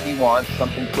whatever he wants,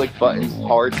 something click buttons,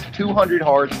 hearts, 200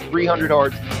 hearts, 300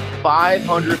 hearts,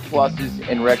 500 pluses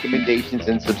and recommendations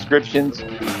and subscriptions,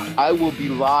 I will be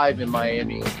live in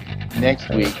Miami next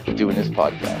week doing this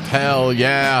podcast. Hell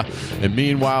yeah. And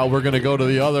meanwhile, we're going to go to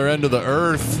the other end of the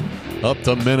earth, up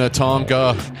to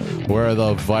Minnetonka, where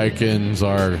the Vikings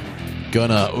are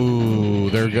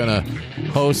they're gonna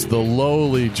host the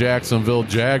lowly Jacksonville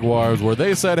Jaguars, where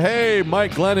they said, hey,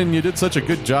 Mike Glennon, you did such a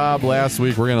good job last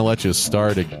week, we're gonna let you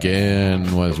start again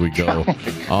as we go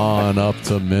on up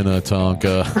to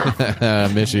Minnetonka.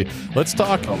 Mishi, let's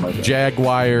talk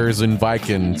Jaguars and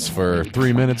Vikings for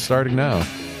 3 minutes starting now.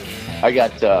 I'm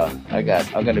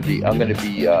gonna be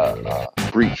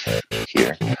brief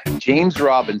here. James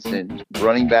Robinson,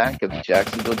 running back of the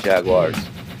Jacksonville Jaguars,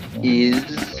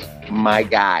 is my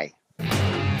guy.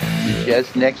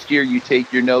 Next year you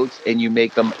take your notes and you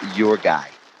make them your guy.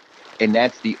 And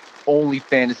that's the only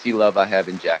fantasy love I have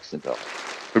in Jacksonville.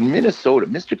 From Minnesota,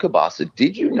 Mr. Cabasa,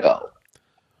 did you know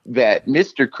that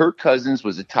Mr. Kirk Cousins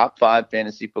was a top 5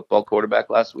 fantasy football quarterback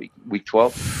last week, week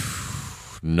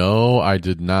 12? No, I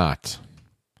did not.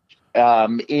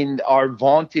 In our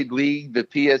vaunted league, the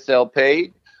PSL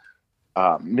paid,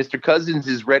 Mr. Cousins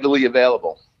is readily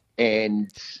available.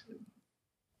 And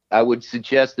I would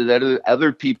suggest that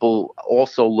other people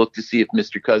also look to see if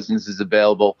Mr. Cousins is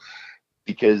available,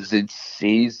 because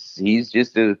he's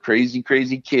just a crazy,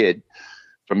 crazy kid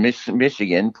from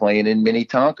Michigan playing in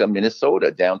Minnetonka,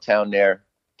 Minnesota, downtown there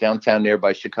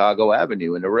by Chicago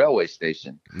Avenue in the railway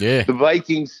station. Yeah. The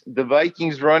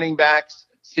Vikings running backs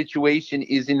situation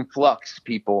is in flux,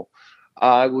 people.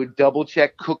 I would double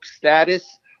check Cook's status,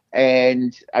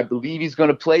 and I believe he's going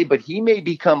to play, but he may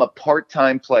become a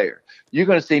part-time player. You're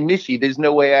going to say, Mishi, there's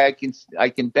no way I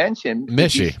can bench him.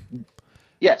 Mishi.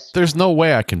 Yes. There's no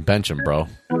way I can bench him, bro.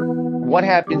 What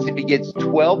happens if he gets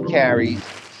 12 carries,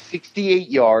 68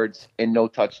 yards, and no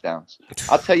touchdowns?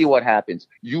 I'll tell you what happens.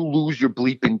 You lose your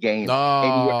bleeping game,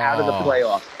 and you're out of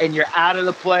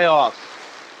the playoffs.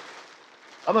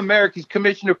 I'm America's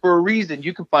commissioner for a reason.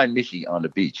 You can find Mishi on the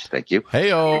beach. Thank you.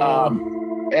 Hey-o.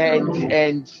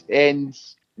 And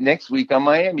next week on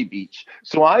Miami Beach.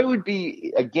 So I would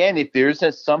be, again, if there's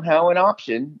somehow an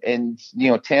option, and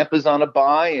Tampa's on a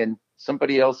bye and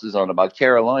somebody else is on a bye,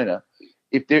 Carolina.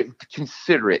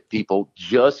 Consider it, people.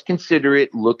 Just consider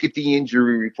it. Look at the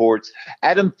injury reports.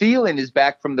 Adam Thielen is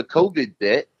back from the COVID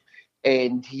bit,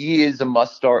 and he is a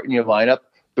must start in your lineup.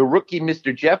 The rookie,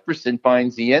 Mr. Jefferson,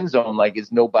 finds the end zone like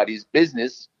it's nobody's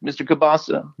business. Mr.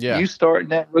 Kabasa, you starting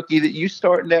that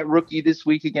rookie this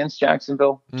week against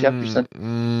Jacksonville, Jefferson?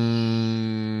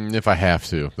 If I have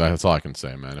to. That's all I can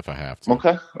say, man, if I have to.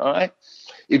 Okay, all right.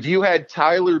 If you had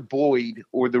Tyler Boyd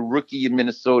or the rookie in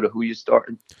Minnesota, who you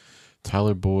starting?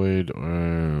 Tyler Boyd,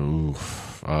 the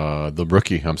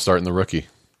rookie. I'm starting the rookie.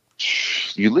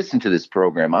 You listen to this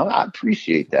program. I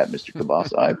appreciate that, Mr.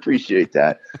 Kabasa. I appreciate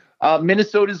that.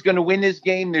 Minnesota's going to win this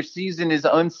game. Their season is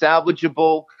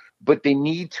unsalvageable, but they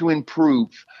need to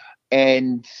improve.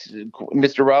 And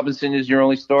Mr. Robinson is your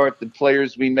only start. The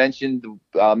players we mentioned,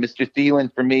 Mr.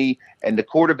 Thielen for me, and the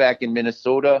quarterback in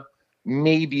Minnesota,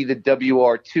 maybe the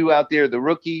WR2 out there, the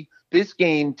rookie. This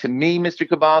game, to me, Mr.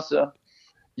 Kabasa,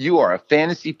 you are a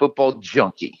fantasy football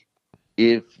junkie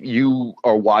if you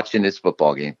are watching this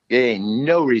football game. There ain't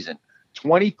no reason.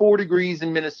 24 degrees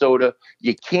in Minnesota.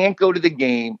 You can't go to the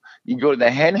game. You go to the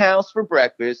hen house for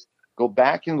breakfast, go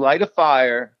back and light a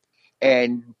fire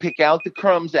and pick out the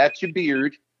crumbs at your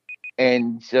beard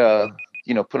and,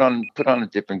 put on a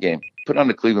different game. Put on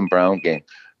the Cleveland Brown game.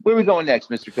 Where are we going next,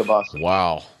 Mr. Kabasa?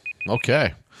 Wow.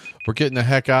 Okay. We're getting the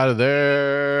heck out of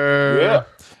there. Yeah.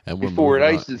 And before it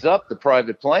ices up the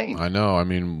private plane. I know. I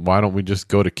mean, why don't we just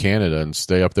go to Canada and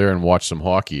stay up there and watch some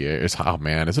hockey? Is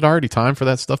it already time for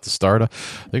that stuff to start?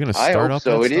 They're going to start up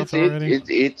that stuff already?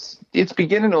 It's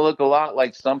beginning to look a lot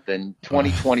like something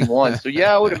 2021. So,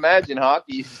 yeah, I would imagine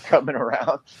hockey is coming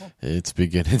around. It's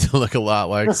beginning to look a lot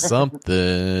like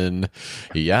something.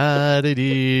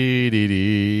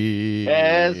 Yada-dee-dee-dee.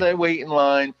 As I wait in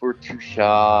line for 2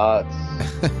 shots.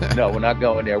 No, we're not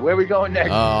going there. Where are we going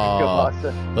next?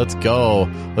 Let's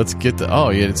go. Let's get the. Oh,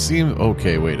 yeah. It seems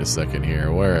okay. Wait a second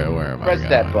here. Where am I? Press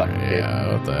that button.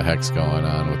 Yeah. What the heck's going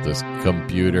on with this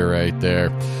computer right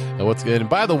there? And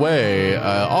by the way,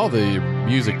 all the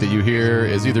music that you hear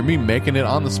is either me making it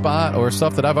on the spot or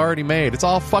stuff that I've already made. It's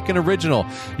all fucking original.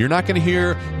 You're not going to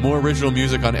hear more original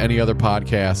music on any other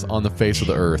podcast on the face of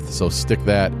the earth. So stick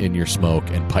that in your smoke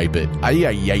and pipe it. Ay,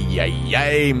 ay, ay, ay,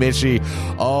 ay, Mitchie.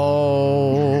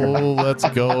 Oh, let's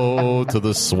go to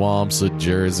the swamps of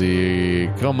Jersey.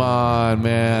 Come on,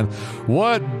 man.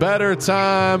 What better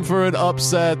time for an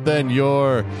upset than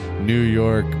your New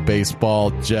York baseball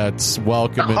Jets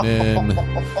welcoming in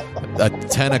a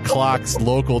 10 o'clock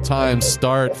local time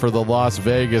start for the Las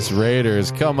Vegas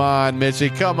Raiders. Come on,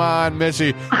 Mitchie. Come on,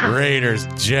 Mitchie. Raiders,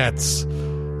 Jets.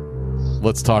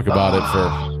 Let's talk about it for...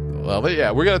 Well,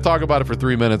 yeah, we're going to talk about it for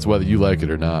 3 minutes, whether you like it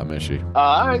or not, Mitchie.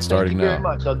 All right, thank you very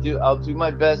much. I'll do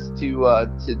my best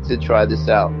to try this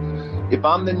out. If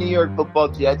I'm the New York Football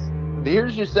Jets,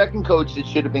 here's your second coach that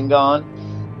should have been gone.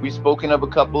 We've spoken of a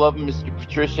couple of them. Mr.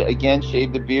 Patricia, again,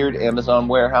 shave the beard. Amazon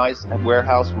warehouse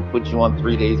will put you on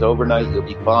 3 days overnight. You'll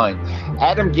be fine.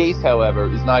 Adam Gase, however,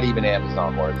 is not even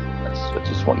Amazon worthy. I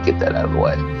just want to get that out of the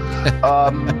way.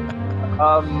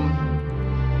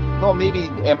 Well, maybe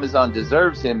Amazon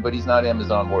deserves him, but he's not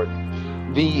Amazon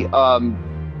worthy.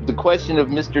 The question of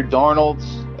Mr. Darnold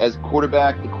as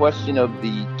quarterback, the question of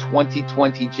the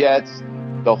 2020 Jets,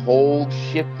 the whole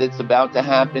shift that's about to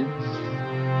happen,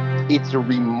 it's a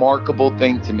remarkable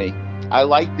thing to me. I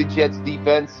like the Jets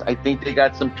defense. I think they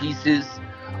got some pieces.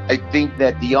 I think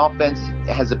that the offense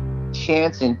has a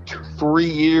chance in 3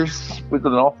 years with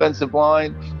an offensive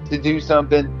line to do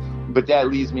something. But that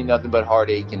leaves me nothing but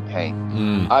heartache and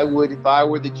pain. If I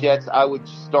were the Jets, I would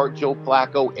start Joe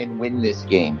Flacco and win this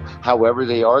game. However,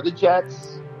 they are the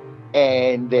Jets,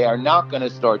 and they are not going to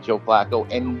start Joe Flacco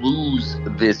and lose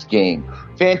this game.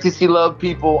 Fantasy love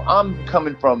people, I'm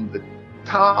coming from the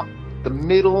top, the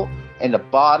middle, and the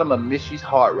bottom of Mishy's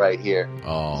heart right here.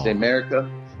 Say, America,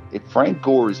 if Frank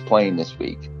Gore is playing this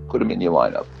week, put him in your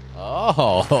lineup.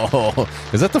 Oh,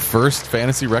 is that the first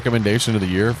fantasy recommendation of the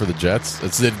year for the Jets?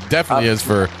 It definitely is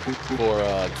for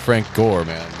Frank Gore,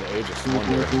 man. The ageless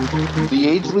wonder. The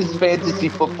ageless fantasy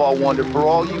football wonder. For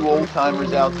all you old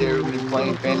timers out there who've been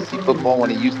playing fantasy football when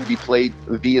it used to be played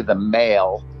via the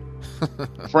mail,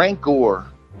 Frank Gore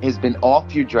has been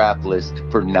off your draft list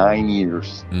for 9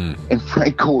 years. And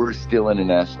Frank Gore is still in the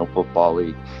National Football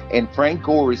League. And Frank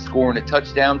Gore is scoring a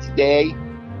touchdown today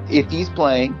if he's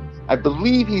playing. I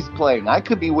believe he's playing. I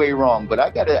could be way wrong, but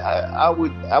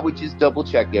I would just double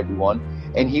check everyone,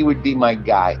 and he would be my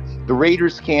guy. The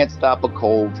Raiders can't stop a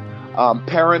cold.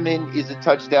 Perriman is a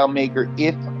touchdown maker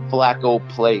if Flacco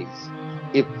plays.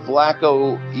 If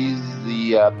Flacco is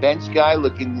the bench guy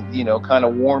looking, kind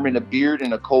of warm in a beard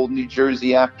in a cold New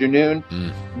Jersey afternoon,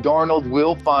 Darnold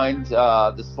will find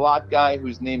the slot guy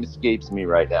whose name escapes me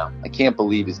right now. I can't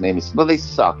believe his name is. Well, they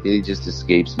suck. It just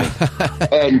escapes me.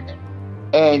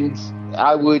 And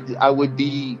I would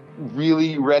be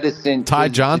really reticent. Ty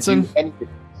to Johnson? do anything.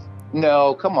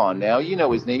 No, come on now. You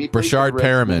know his name. He plays for Brashard the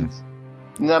Perriman. Redskins.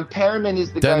 No, Perriman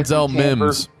is the guy Denzel from Tampa.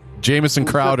 Mims. Jamison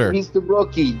Crowder. He's the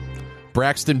rookie.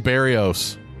 Braxton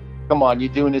Berrios. Come on,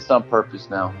 you're doing this on purpose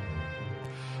now.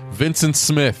 Vincent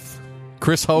Smith.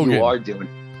 Chris Hogan. You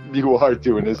are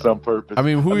doing this on purpose. I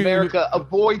mean, America,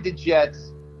 avoid the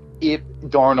Jets if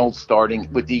Darnold's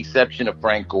starting, with the exception of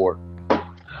Frank Gore.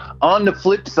 On the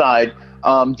flip side,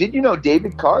 did you know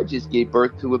David Carr just gave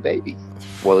birth to a baby?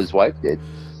 Well, his wife did.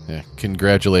 Yeah,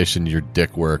 congratulations, your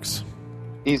dick works.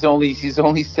 He's only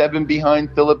 7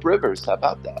 behind Phillip Rivers. How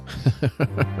about that?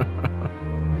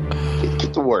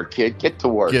 Get to work, kid. Get to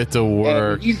work. Get to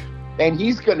work. And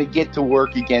he's going to get to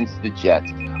work against the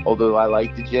Jets. Although I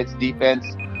like the Jets' defense,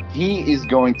 he is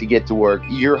going to get to work.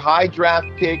 Your high draft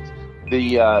pick,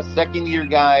 the second-year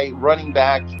guy, running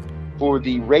back for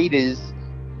the Raiders,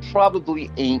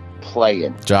 probably ain't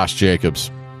playing. Josh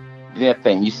Jacobs. Yeah,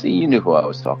 thing. You see, you knew who I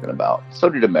was talking about. So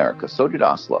did America. So did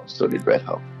Oslo. So did Red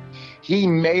Hope. He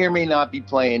may or may not be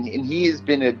playing, and he has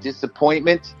been a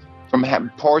disappointment from having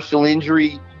partial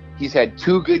injury. He's had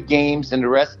 2 good games, and the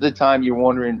rest of the time you're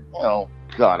wondering, oh,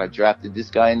 God, I drafted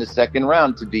this guy in the second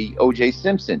round to be O.J.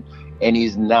 Simpson, and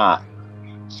he's not.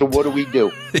 So what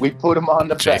do? We put him on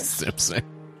the bench. Simpson.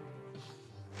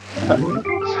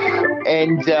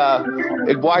 And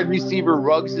wide receiver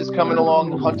Ruggs is coming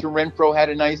along. Hunter Renfrow had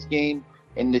a nice game.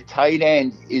 And the tight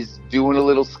end is doing a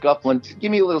little scuffling. Give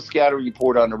me a little scatter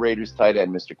report on the Raiders tight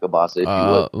end, Mr. Kabasa, if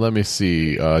you would. Let me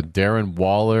see. Darren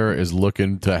Waller is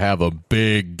looking to have a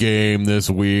big game this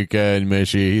weekend,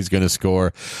 Mishy. He's going to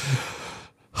score.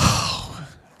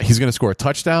 He's going to score a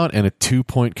touchdown and a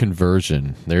 2-point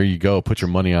conversion. There you go. Put your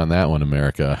money on that one,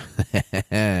 America.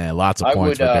 Lots of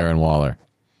points for Darren Waller.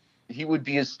 He would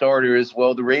be a starter as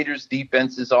well. The Raiders'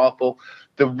 defense is awful.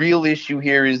 The real issue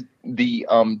here is the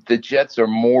Jets are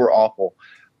more awful.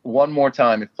 One more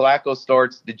time, if Flacco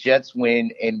starts, the Jets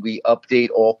win, and we update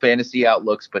all fantasy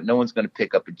outlooks, but no one's going to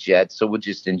pick up a Jet, so we'll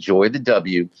just enjoy the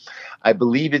W. I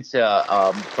believe it's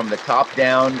from the top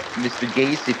down. Mr.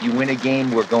 Gase, if you win a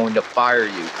game, we're going to fire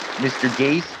you. Mr.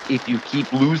 Gase, if you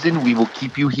keep losing, we will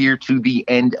keep you here to the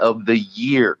end of the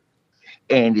year.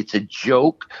 And it's a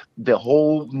joke. The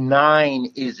whole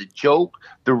 9 is a joke.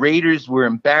 The Raiders were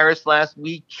embarrassed last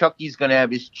week. Chucky's going to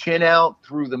have his chin out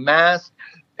through the mask,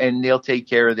 and they'll take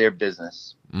care of their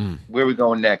business. Where are we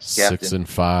going next, Captain?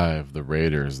 6-5, the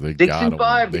Raiders. They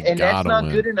 6-5, and that's not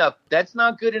win. good enough. That's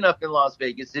not good enough in Las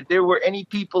Vegas. If there were any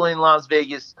people in Las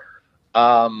Vegas,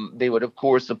 they would, of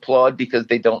course, applaud because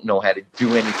they don't know how to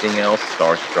do anything else.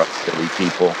 Starstruck, silly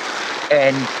people.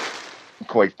 And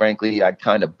quite frankly, I'd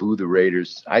kind of boo the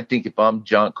Raiders. I think if I'm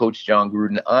Coach John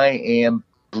Gruden, I am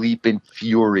bleeping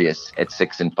furious at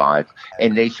 6-5,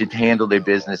 and they should handle their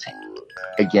business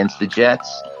against the Jets.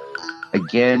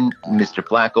 Again, Mr.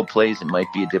 Flacco plays, it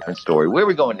might be a different story. Where are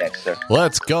we going next, sir?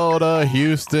 Let's go to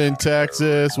Houston,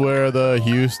 Texas, where the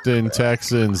Houston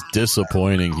Texans,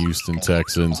 disappointing Houston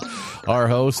Texans, are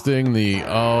hosting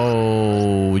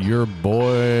your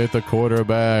boy at the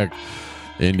quarterback,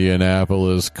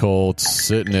 Indianapolis Colts,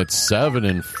 sitting at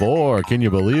 7-4. Can you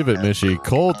believe it, Mishy?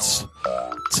 Colts,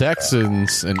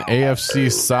 Texans, an AFC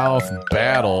South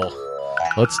battle.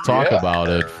 Let's talk about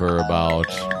it for about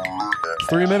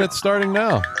 3 minutes starting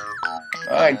now.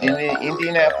 All right, in the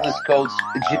Indianapolis Colts,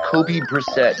 Jacoby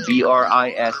Brissett,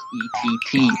 Brissett,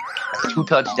 2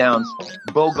 touchdowns,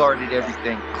 bogarted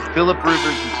everything. Phillip Rivers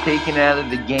is taken out of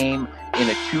the game in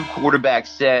a 2-quarterback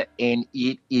set, and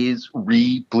it is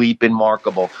bleeping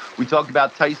markable. We talked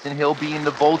about Tyson Hill being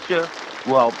the vulture.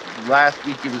 Well, last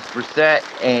week it was Brissett,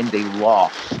 and they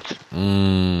lost.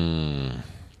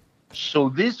 So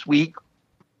this week,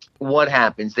 what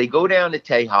happens? They go down to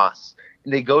Tejas.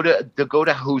 They go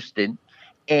to Houston,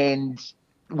 and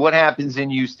what happens in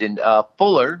Houston?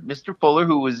 Mr. Fuller,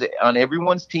 who was on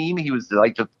everyone's team, he was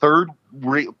like the third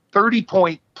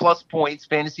 30-point-plus points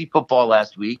fantasy football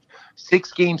last week.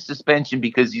 6-game suspension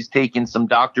because he's taken some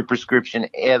doctor prescription,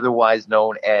 otherwise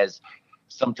known as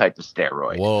some type of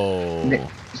steroid. Whoa!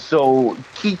 So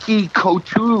Kiki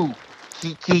Coco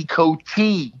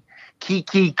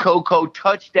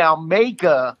touchdown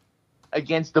maker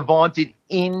against the vaunted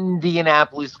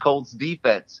Indianapolis Colts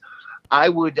defense. I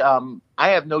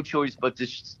have no choice but to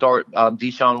start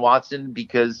Deshaun Watson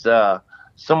because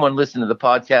someone listened to the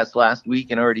podcast last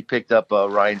week and already picked up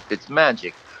Ryan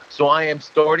Fitzmagic. So I am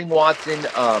starting Watson.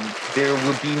 There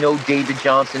will be no David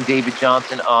Johnson.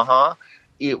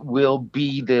 It will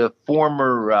be the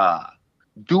former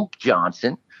Duke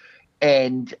Johnson.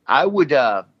 And I would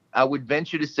I would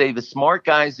venture to say the smart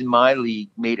guys in my league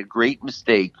made a great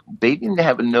mistake. They didn't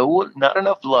have not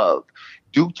enough love.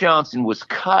 Duke Johnson was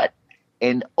cut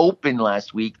and open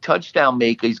last week. Touchdown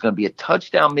maker. He's going to be a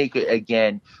touchdown maker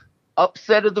again.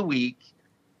 Upset of the week.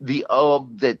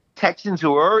 The Texans,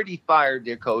 who already fired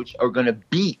their coach, are going to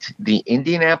beat the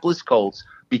Indianapolis Colts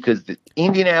because the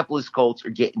Indianapolis Colts are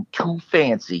getting too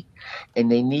fancy,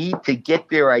 and they need to get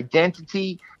their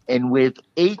identity. And with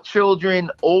 8 children,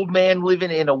 old man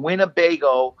living in a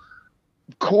Winnebago,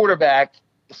 quarterback,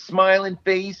 smiling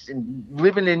face, and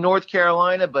living in North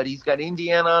Carolina, but he's got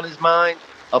Indiana on his mind.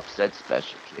 Upset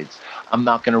special, kids. I'm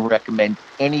not going to recommend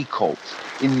any Colts.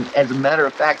 As a matter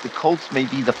of fact, the Colts may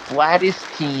be the flattest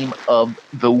team of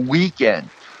the weekend.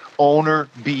 Owner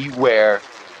beware.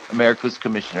 America's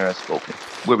commissioner has spoken.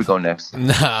 Where we going next?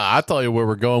 Nah, I'll tell you where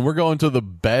we're going. We're going to the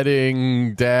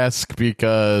betting desk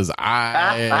because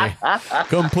I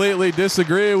completely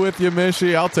disagree with you,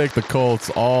 Mishy. I'll take the Colts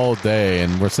all day.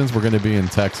 And since we're going to be in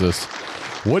Texas,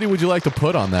 what would you like to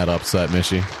put on that upset,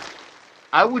 Mishy?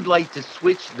 I would like to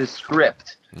switch the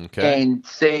script and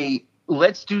say,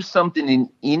 let's do something in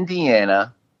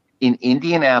Indiana, in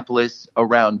Indianapolis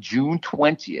around June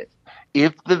 20th.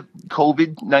 If the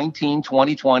COVID-19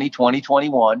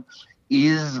 2020-2021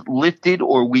 is lifted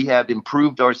or we have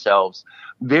improved ourselves,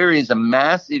 there is a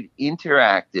massive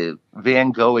interactive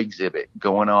Van Gogh exhibit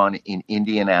going on in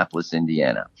Indianapolis,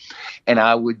 Indiana. And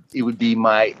it would be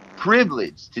my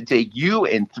privilege to take you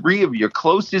and 3 of your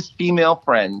closest female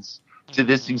friends to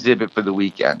this exhibit for the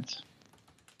weekend.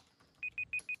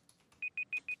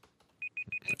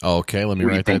 Okay, let me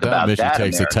write that down. Mishy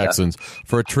takes the Texans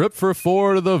for a trip for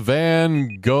 4 to the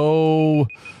Van Gogh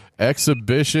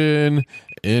exhibition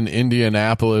in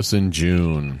Indianapolis in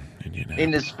June.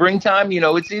 In the springtime,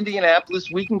 it's Indianapolis.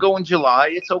 We can go in July.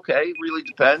 It's okay. It really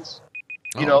depends.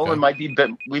 It might be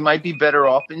we might be better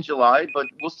off in July, but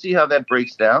we'll see how that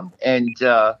breaks down. And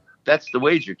that's the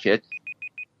wager, kid.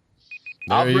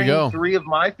 I'll bring 3 of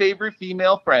my favorite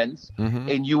female friends,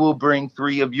 and you will bring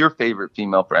 3 of your favorite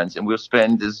female friends, and we'll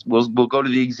go to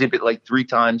the exhibit like 3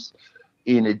 times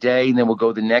in a day, and then we'll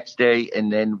go the next day,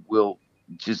 and then we'll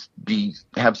just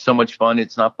have so much fun.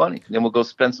 It's not funny. And then we'll go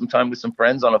spend some time with some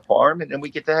friends on a farm, and then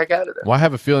we get the heck out of there. Well, I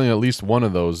have a feeling at least one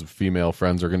of those female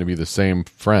friends are going to be the same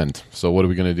friend. So what are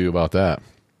we going to do about that?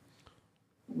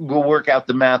 We'll work out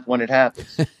the math when it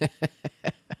happens.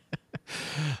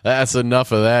 That's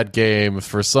enough of that game.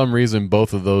 For some reason,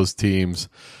 both of those teams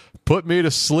put me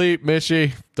to sleep,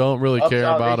 Mishy. Don't really care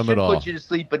about them at all. Put you to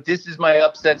sleep, but this is my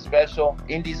upset special.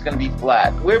 Indy's going to be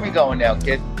flat. Where are we going now,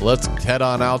 kid? Let's head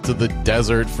on out to the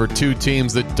desert for 2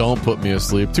 teams that don't put me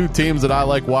asleep. 2 teams that I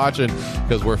like watching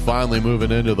because we're finally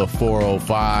moving into the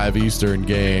 4:05 Eastern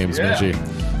games, Mishy.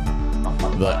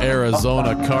 The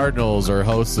Arizona Cardinals are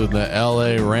hosting the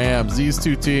LA Rams. These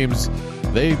 2 teams,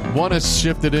 they want to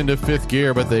shift it into 5th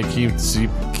gear, but they keep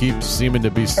seeming to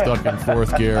be stuck in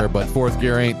 4th gear. But 4th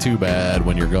gear ain't too bad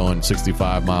when you're going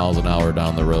 65 miles an hour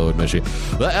down the road, Mishy.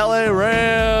 The LA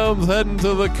Rams heading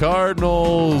to the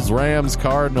Cardinals.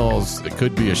 Rams-Cardinals. It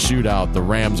could be a shootout. The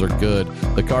Rams are good.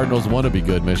 The Cardinals want to be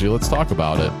good, Mishy. Let's talk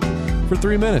about it for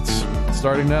 3 minutes,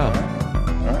 starting now.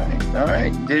 All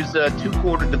right. There's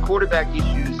the quarterback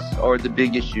issues are the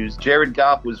big issues. Jared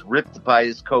Goff was ripped by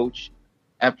his coach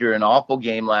after an awful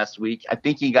game last week. I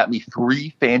think he got me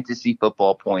 3 fantasy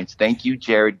football points. Thank you,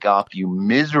 Jared Goff, you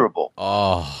miserable.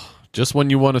 Oh, just when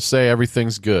you want to say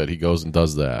everything's good, he goes and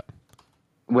does that.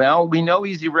 Well, we know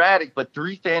he's erratic, but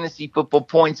 3 fantasy football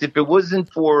points. If it wasn't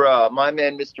for my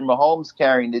man, Mr. Mahomes,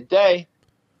 carrying the day,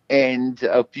 and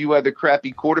a few other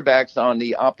crappy quarterbacks on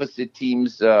the opposite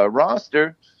team's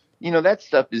roster, that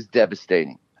stuff is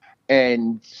devastating.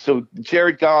 And so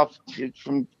Jared Goff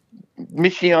from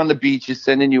Michigan on the beach is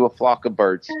sending you a flock of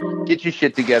birds. Get your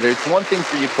shit together. It's one thing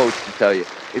for your coach to tell you.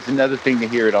 It's another thing to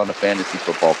hear it on the fantasy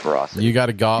football ferocity. You got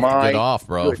to Goff to get off,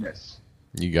 bro. Goodness.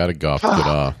 You got to Goff to get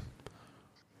off.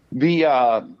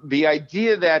 The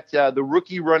idea that the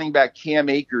rookie running back Cam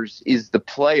Akers is the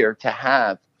player to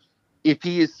have, if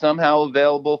he is somehow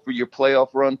available for your playoff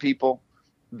run, people,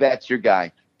 that's your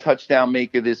guy. Touchdown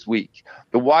maker this week.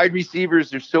 The wide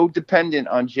receivers are so dependent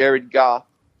on Jared Goff.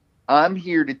 I'm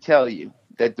here to tell you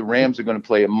that the Rams are going to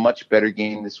play a much better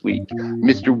game this week.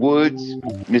 Mr. Woods,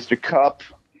 Mr. Kupp,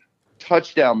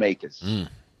 touchdown makers.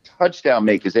 Touchdown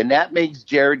makers. And that makes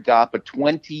Jared Goff a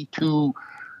 22,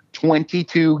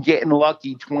 getting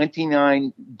lucky,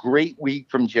 29. Great week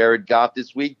from Jared Goff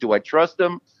this week. Do I trust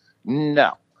him?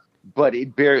 No. But I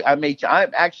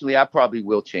probably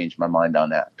will change my mind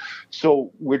on that.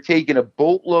 So we're taking a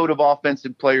boatload of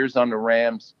offensive players on the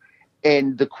Rams,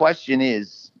 And the question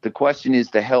is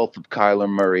the health of Kyler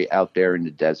Murray out there in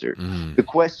the desert. The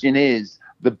question is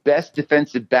the best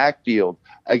defensive backfield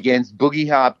against Boogie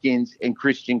Hopkins and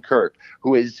Christian Kirk,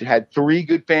 who has had 3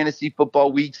 good fantasy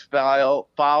football weeks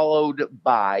followed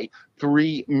by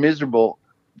 3 miserable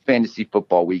fantasy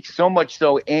football weeks. So much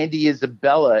so, Andy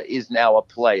Isabella is now a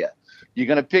player. You're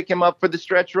going to pick him up for the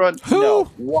stretch run? Who? No.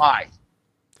 Why?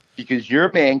 Because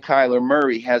your man, Kyler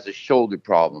Murray, has a shoulder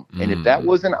problem. And if that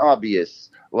wasn't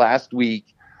obvious last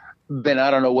week, then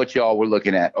I don't know what y'all were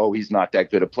looking at. Oh, he's not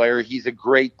that good a player. He's a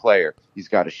great player. He's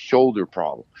got a shoulder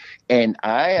problem. And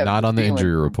I have not on the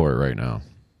injury report right now.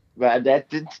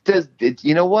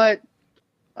 You know what?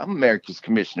 I'm America's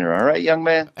commissioner. All right, young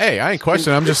man. Hey, I ain't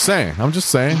questioning. I'm just saying. I'm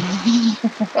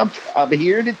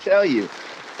here to tell you.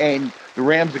 And the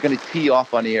Rams are going to tee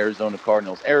off on the Arizona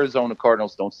Cardinals. Arizona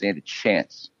Cardinals don't stand a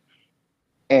chance.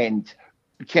 And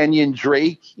Kenyon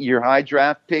Drake, your high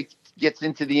draft pick, gets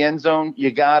into the end zone.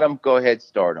 You got him. Go ahead,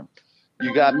 start him.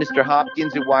 You got Mr.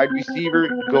 Hopkins at wide receiver.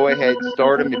 Go ahead,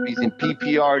 start him. If he's in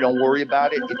PPR, don't worry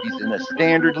about it. If he's in a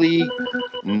standard league,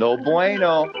 no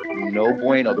bueno. No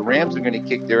bueno. The Rams are going to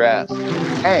kick their ass.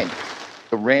 And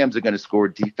the Rams are going to score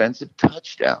a defensive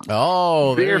touchdown.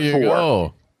 Oh, there you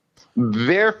go.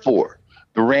 Therefore,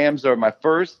 the Rams are my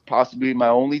first, possibly my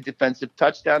only defensive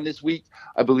touchdown this week.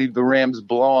 I believe the Rams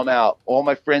blow them out. All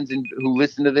my friends who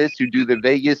listen to this, who do the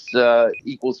Vegas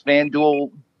equals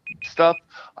FanDuel stuff,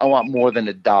 I want more than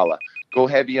 $1. Go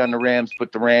heavy on the Rams.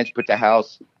 Put the ranch, put the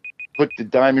house, put the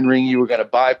diamond ring you were going to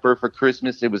buy for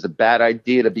Christmas. It was a bad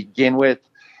idea to begin with,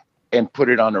 and put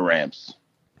it on the Rams.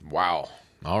 Wow.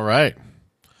 All right.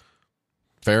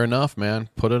 Fair enough, man.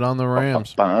 Put it on the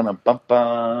Rams. What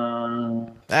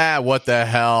the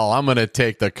hell? I'm going to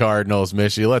take the Cardinals,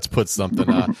 Mishy. Let's put something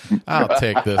on. I'll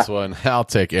take this one. I'll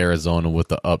take Arizona with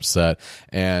the upset.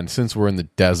 And since we're in the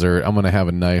desert, I'm going to have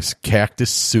a nice cactus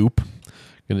soup.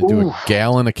 I'm going to do a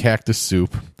gallon of cactus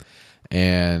soup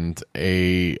and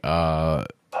just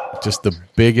the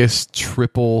biggest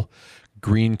triple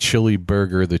green chili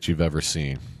burger that you've ever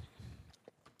seen.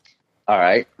 All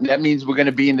right. That means we're going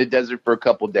to be in the desert for a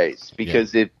couple days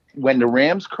because when the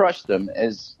Rams crush them,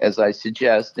 as I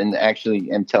suggest, and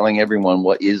actually am telling everyone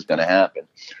what is going to happen,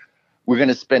 we're going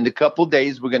to spend a couple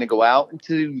days. We're going to go out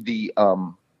into the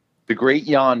great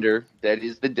yonder that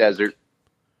is the desert.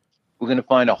 We're going to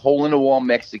find a hole-in-the-wall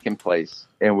Mexican place,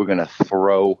 and we're going to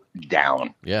throw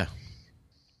down. Yeah.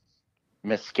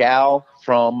 Mezcal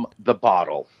from the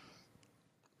bottle.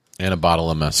 And a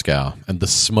bottle of mezcal. And the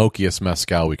smokiest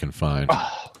mezcal we can find.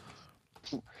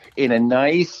 In a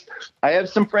nice... I have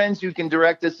some friends who can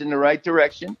direct us in the right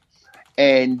direction,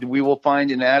 and we will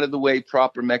find an out-of-the-way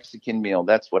proper Mexican meal.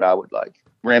 That's what I would like.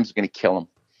 Rams are going to kill them.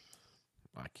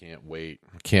 I can't wait.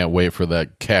 I can't wait for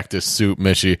that cactus soup,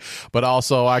 Mishy. But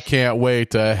also, I can't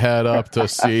wait to head up to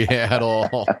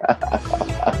Seattle.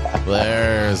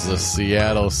 There's the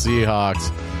Seattle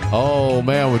Seahawks. Oh,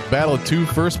 man, we've battled 2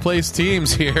 first-place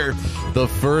teams here. The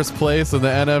first place in the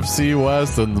NFC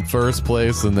West and the first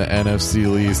place in the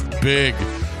NFC East.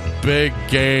 Big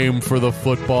game for the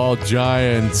football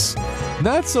Giants.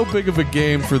 Not so big of a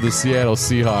game for the Seattle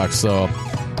Seahawks, so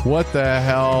what the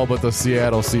hell, but the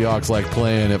Seattle Seahawks like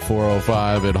playing at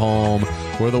 4:05 at home,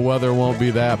 where the weather won't be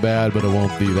that bad, but it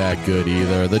won't be that good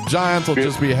either. The Giants will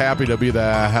just be happy to be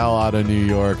the hell out of New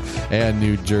York and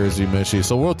New Jersey, Michi.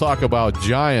 So we'll talk about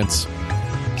Giants,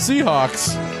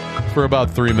 Seahawks for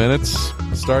about 3 minutes,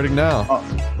 starting now.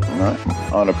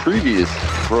 On a previous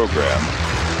program,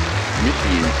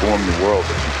 Michi informed the world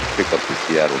that you should pick up the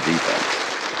Seattle defense.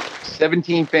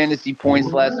 17 fantasy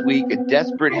points last week. A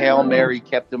desperate Hail Mary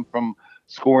kept them from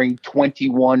scoring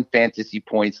 21 fantasy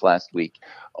points last week.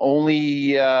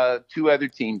 Only two other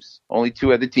teams.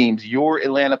 Your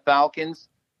Atlanta Falcons,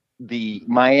 the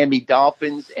Miami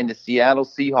Dolphins, and the Seattle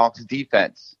Seahawks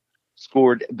defense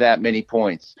scored that many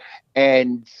points.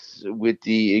 And with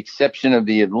the exception of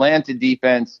the Atlanta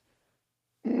defense,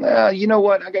 you know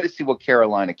what? I got to see what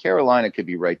Carolina could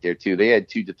be right there too. They had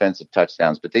 2 defensive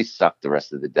touchdowns, but they sucked the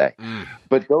rest of the day.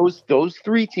 But those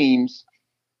 3 teams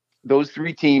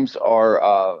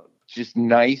are just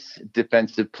nice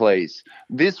defensive plays.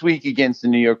 This week against the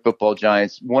New York Football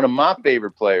Giants, one of my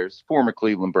favorite players, former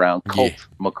Cleveland Brown, Colt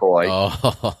McCoy.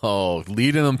 Oh,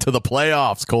 leading them to the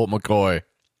playoffs, Colt McCoy.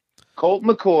 Colt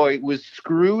McCoy was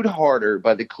screwed harder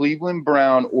by the Cleveland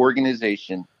Brown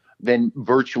organization than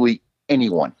virtually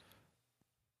anyone.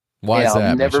 Why is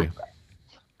that?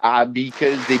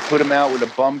 Because they put him out with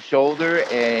a bum shoulder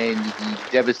and he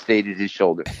devastated his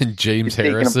shoulder. And James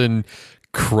Harrison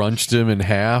crunched him in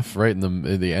half right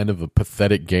in the end of a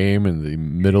pathetic game in the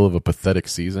middle of a pathetic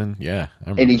season. Yeah,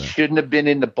 and he shouldn't have been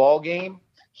in the ball game.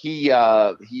 He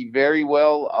very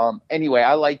well. Anyway,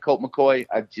 I like Colt McCoy.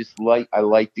 I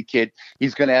like the kid.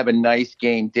 He's going to have a nice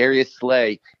game. Darius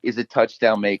Slay is a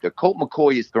touchdown maker. Colt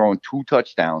McCoy is throwing 2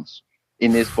 touchdowns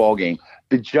in this ball game.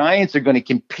 The Giants are going to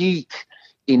compete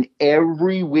in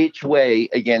every which way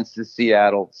against the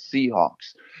Seattle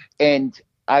Seahawks. And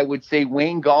I would say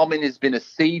Wayne Gallman has been a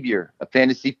savior, a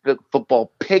fantasy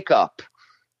football pickup,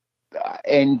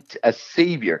 and a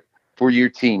savior for your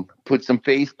team. Put some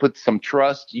faith, put some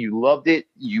trust. You loved it.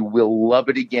 You will love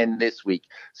it again this week.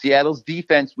 Seattle's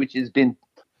defense, which has been,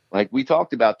 like we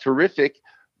talked about, terrific,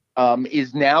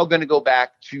 is now going to go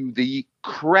back to the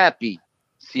crappy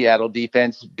Seattle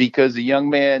defense because a young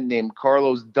man named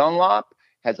Carlos Dunlop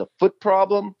has a foot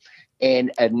problem,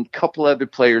 and a couple other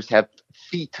players have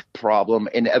feet problem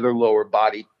and other lower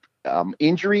body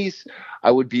injuries.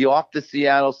 I would be off the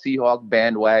Seattle Seahawks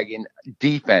bandwagon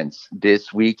defense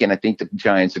this week, and I think the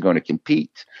Giants are going to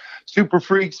compete. Super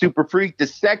freak, the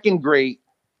second great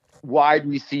wide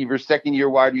receiver, second-year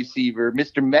wide receiver,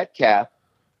 Mr. Metcalf,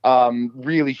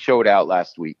 really showed out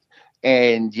last week.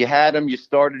 And you had him, you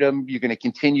started him, you're going to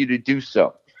continue to do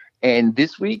so. And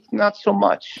this week, not so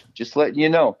much. Just letting you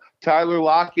know. Tyler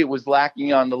Lockett was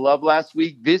lacking on the love last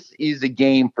week. This is a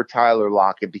game for Tyler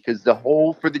Lockett because the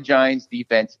hole for the Giants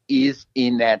defense is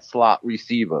in that slot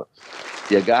receiver.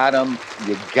 You got him.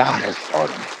 You got to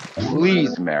start him.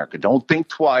 Please, America, don't think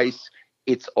twice.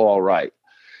 It's all right.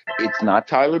 It's not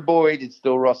Tyler Boyd. It's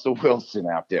still Russell Wilson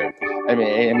out there. I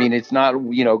mean, it's not,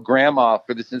 grandma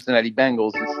for the Cincinnati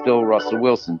Bengals. It's still Russell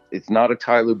Wilson. It's not a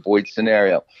Tyler Boyd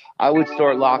scenario. I would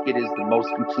start Lockett as the most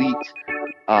complete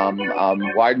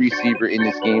wide receiver in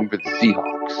this game for the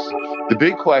Seahawks. The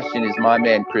big question is my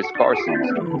man Chris Carson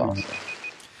is going to toss him.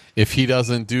 If he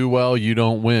doesn't do well, you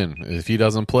don't win. If he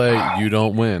doesn't play, you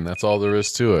don't win. That's all there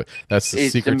is to it. That's the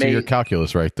secret to your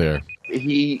calculus right there.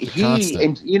 He's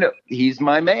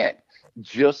my man.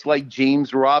 Just like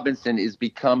James Robinson is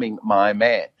becoming my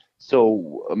man.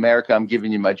 So, America, I'm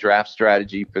giving you my draft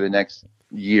strategy for the next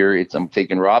year. I'm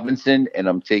taking Robinson and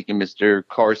I'm taking Mr.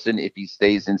 Carson if he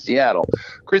stays in Seattle.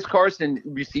 Chris Carson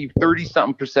received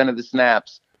 30-something% of the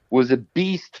snaps, was a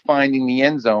beast finding the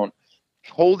end zone,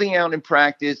 holding out in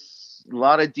practice, a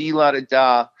lot of D, lot of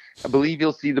da. I believe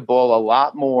you'll see the ball a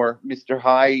lot more. Mr.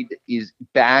 Hyde is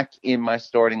back in my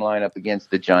starting lineup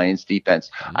against the Giants defense.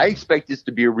 I expect this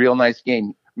to be a real nice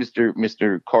game.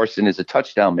 Mr. Carson is a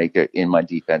touchdown maker in my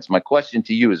defense. My question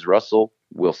to you is Russell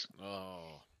Wilson.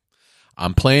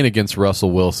 I'm playing against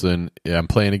Russell Wilson. I'm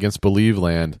playing against Believe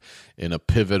Land in a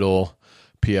pivotal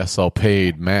PSL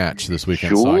paid match this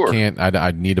weekend. Sure. So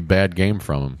I need a bad game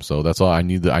from him. So that's all I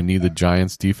need. I need the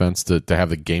Giants defense to have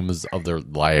the games of their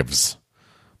lives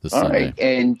this Sunday. Right.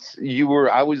 And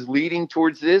I was leading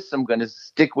towards this. I'm going to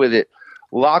stick with it.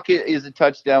 Lockett is a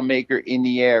touchdown maker in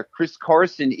the air. Chris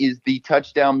Carson is the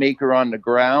touchdown maker on the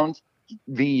ground.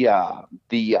 The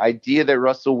idea that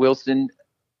Russell Wilson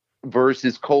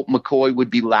versus Colt McCoy would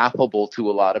be laughable to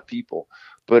a lot of people.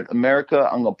 But America,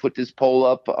 I'm going to put this poll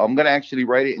up. I'm going to actually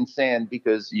write it in sand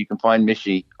because you can find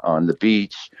Michi on the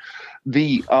beach.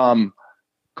 The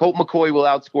Colt McCoy will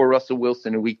outscore Russell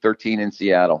Wilson in Week 13 in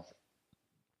Seattle.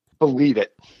 Believe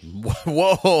it.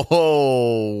 Whoa.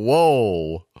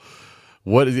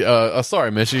 What is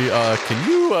sorry, Michi.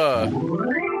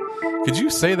 Could you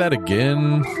say that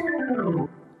again?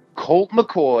 Colt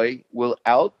McCoy will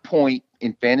outpoint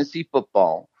in fantasy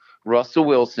football Russell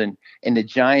Wilson, and the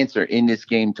Giants are in this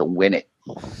game to win it.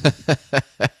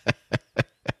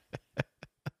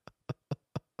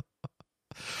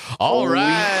 All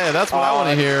right. That's what I want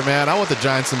to hear, man. I want the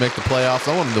Giants to make the playoffs.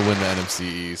 I want them to win the NFC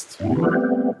East.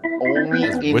 Only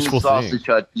in the sausage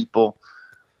hut, people.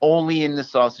 Only in the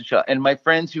sausage hut. And my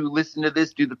friends who listen to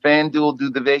this, do the FanDuel, do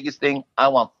the Vegas thing, I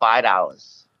want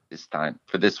 $5 this time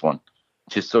for this one.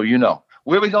 Just so you know.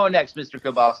 Where are we going next, Mr.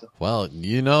 Cabasa? Well,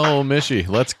 Michi,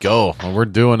 let's go. We're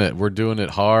doing it. We're doing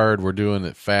it hard. We're doing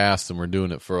it fast, and we're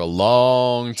doing it for a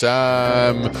long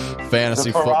time.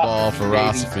 Fantasy football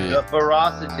philosophy. The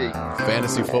ferocity.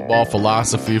 Fantasy football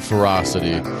philosophy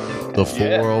ferocity. The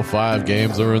 405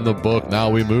 games are in the book. Now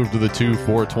we move to the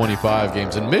 425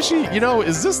 games. And Michi,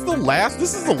 is this the last?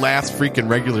 This is the last freaking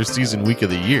regular season week of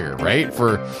the year, right?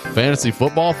 For fantasy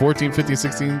football, 14, 15,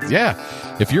 16. Yeah.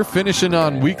 If you're finishing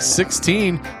on week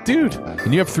 16, dude,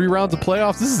 and you have 3 rounds of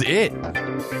playoffs, this is it.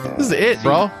 This is it,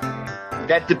 bro.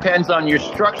 That depends on your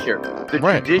structure. The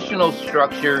traditional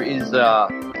structure is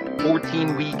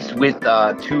 14 weeks with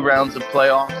 2 rounds of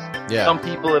playoffs. Yeah. Some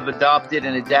people have adopted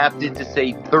and adapted to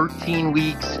say 13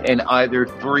 weeks and either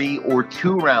 3 or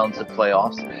 2 rounds of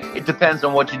playoffs. It depends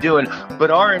on what you're doing.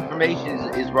 But our information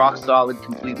is rock solid,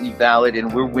 completely valid,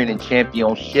 and we're winning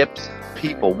championships.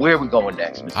 People, where are we going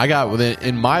next? Mr.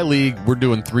 In my league, we're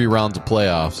doing 3 rounds of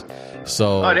playoffs.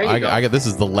 So I got this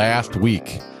is the last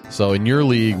week. So in your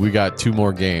league, we got 2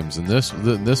 more games, and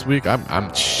this week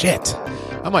I'm shit.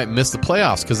 I might miss the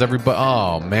playoffs because everybody.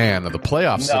 Oh man, the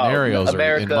playoff scenarios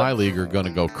in my league are going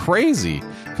to go crazy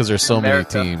because there's so many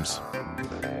teams.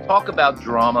 Talk about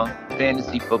drama,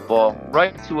 fantasy football.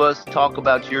 Write to us. Talk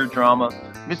about your drama.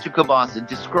 Mr. Kabasa,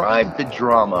 describe the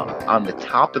drama on the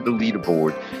top of the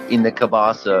leaderboard in the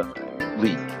Kabasa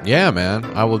League. Yeah, man,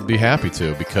 I would be happy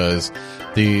to because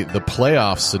the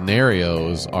playoff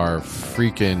scenarios are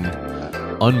freaking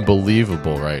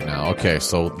unbelievable right now. Okay,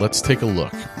 so let's take a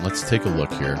look. Let's take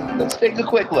a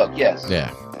quick look. Yes.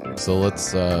 Yeah. So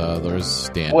let's there's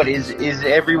standings. What is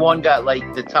everyone got like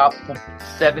the top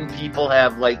 7 people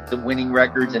have like the winning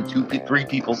records and 3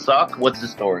 people suck? What's the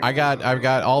story? I've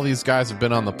got all these guys have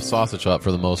been on the sausage hut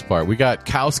for the most part. We got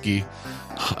Kowski.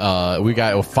 We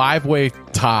got a 5-way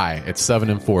tie at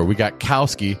 7-4. We got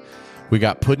Kowski. We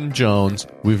got Puddin' Jones.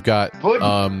 We've got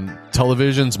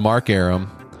Television's Mark Aram.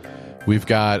 We've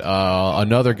got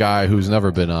another guy who's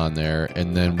never been on there,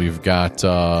 and then we've got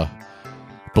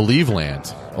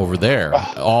Believeland over there,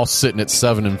 all sitting at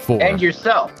 7-4. And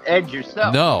yourself.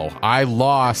 No, I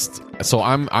lost. So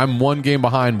I'm 1 game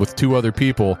behind with 2 other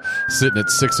people sitting at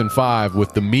 6-5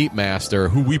 with the Meat Master,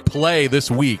 who we play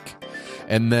this week.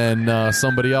 And then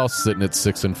somebody else sitting at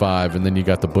 6-5, and then you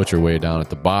got the Butcher way down at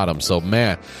the bottom. So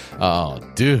man,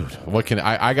 dude, what can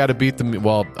I got to beat them?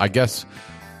 Well, I guess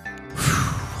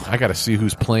I got to see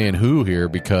who's playing who here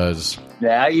because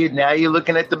now you're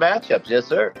looking at the matchups, yes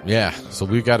sir. Yeah, so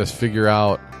we got to figure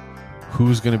out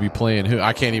who's going to be playing who.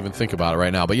 I can't even think about it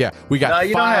right now, but yeah, we got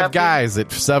 5 guys at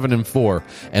 7-4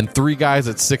 and 3 guys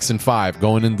at 6-5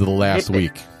 going into the last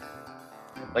week.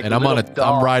 Like and I'm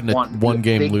riding a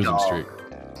 1-game losing streak.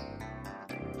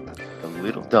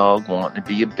 Little dog wanting to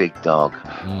be a big dog.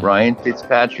 Ryan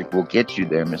Fitzpatrick will get you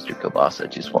there, Mr. Kabasa. I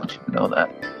just want you to know that.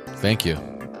 Thank you.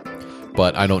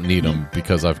 But I don't need him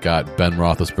because I've got Ben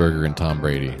Roethlisberger and Tom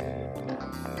Brady.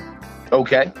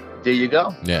 Okay, there you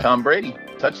go. Yeah. Tom Brady,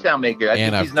 touchdown maker. I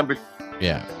think he's number 3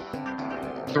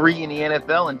 in the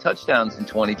NFL in touchdowns in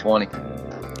 2020.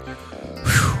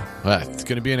 It's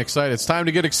going to be it's time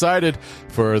to get excited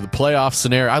for the playoff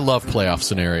scenario. I love playoff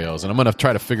scenarios, and I'm going to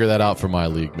try to figure that out for my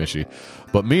league, Mishy.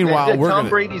 But meanwhile, Tom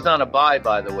Brady's on a bye,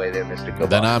 by the way, there, Mr. Kabasa.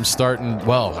 Then I'm starting.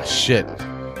 Well, shit.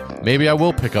 Maybe I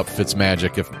will pick up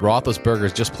Fitzmagic if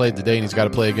Roethlisberger's just played today and he's got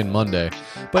to play again Monday.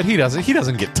 But he doesn't. He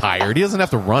doesn't get tired. He doesn't have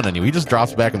to run anyway. He just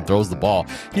drops back and throws the ball.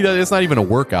 It's not even a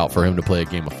workout for him to play a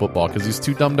game of football because he's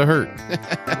too dumb to hurt.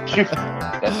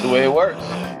 That's the way it works.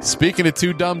 Speaking of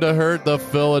too dumb to hurt, the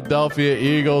Philadelphia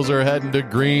Eagles are heading to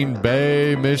Green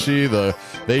Bay, Mishy.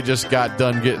 They just got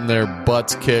done getting their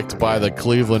butts kicked by the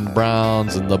Cleveland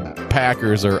Browns, and the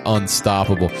Packers are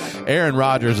unstoppable. Aaron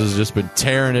Rodgers has just been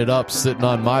tearing it up sitting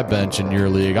on my bench in your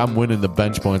league. I'm winning the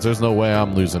bench points. There's no way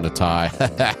I'm losing a tie.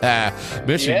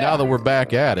 Mishy, now that we're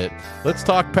back at it, let's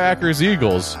talk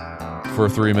Packers-Eagles for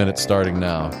 3 minutes starting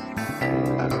now.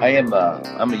 I'm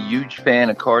a huge fan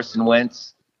of Carson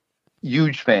Wentz.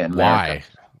 Huge fan. Why? America.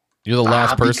 You're the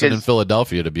last person in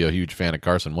Philadelphia to be a huge fan of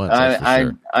Carson Wentz.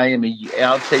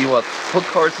 I'll tell you what, put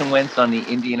Carson Wentz on the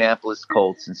Indianapolis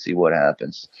Colts and see what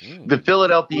happens. The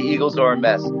Philadelphia Eagles are a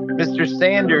mess. Mr.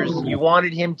 Sanders, you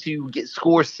wanted him to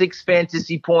score 6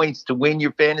 fantasy points to win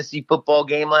your fantasy football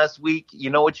game last week.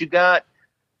 You know what you got?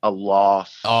 A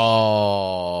loss.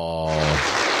 Oh.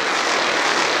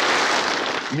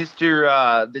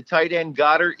 The tight end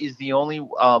Goddard is the only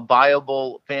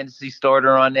viable fantasy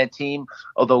starter on that team.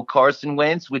 Although Carson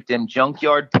Wentz with them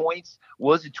junkyard points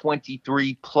was a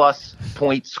 23-plus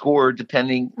point scorer.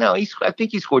 I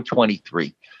think he scored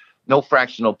 23. No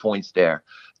fractional points there.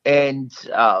 And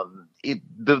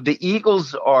the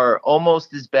Eagles are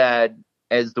almost as bad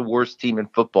as the worst team in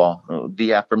football,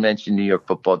 the aforementioned New York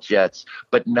Football Jets,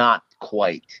 but not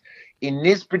quite. In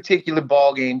this particular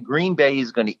ball game, Green Bay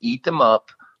is going to eat them up,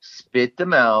 spit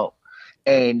them out,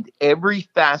 and every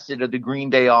facet of the Green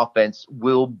Bay offense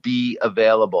will be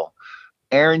available.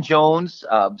 Aaron Jones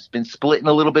has been splitting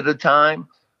a little bit of time.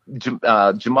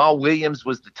 Jamal Williams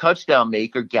was the touchdown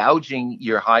maker, gouging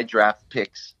your high draft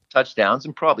picks touchdowns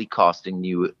and probably costing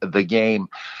you the game.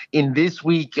 In this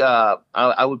week,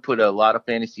 I would put a lot of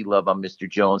fantasy love on Mr.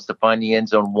 Jones to find the end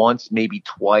zone once, maybe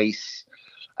twice.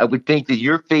 I would think that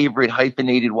your favorite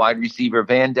hyphenated wide receiver,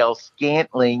 Vandell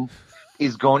Scantling,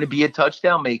 is going to be a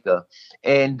touchdown maker.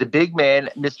 And the big man,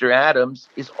 Mr. Adams,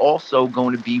 is also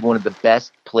going to be one of the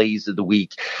best plays of the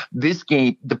week. This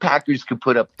game, the Packers could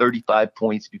put up 35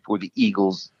 points before the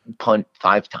Eagles punt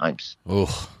 5 times.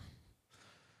 Oh,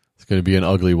 it's going to be an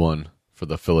ugly one for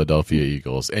the Philadelphia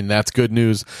Eagles. And that's good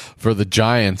news for the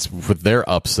Giants with their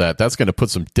upset. That's going to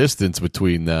put some distance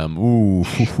between them. Ooh.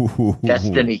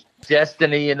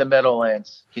 Destiny in the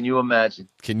Meadowlands. Can you imagine?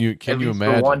 Can you imagine?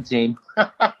 For one team.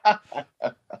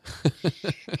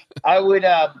 I would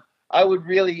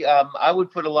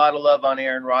put a lot of love on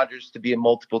Aaron Rodgers to be a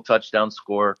multiple touchdown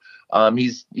scorer.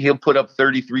 He'll put up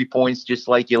 33 points just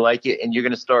like you like it, and you're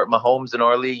going to start Mahomes in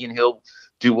our league, and he'll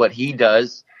do what he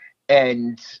does.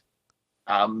 And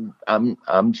I'm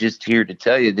just here to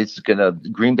tell you this is gonna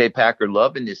Green Bay Packer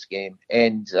love in this game,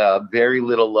 and very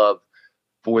little love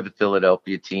for the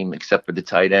Philadelphia team except for the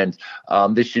tight end.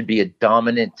 This should be a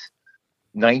dominant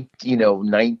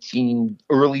 19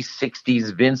 early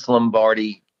 60s Vince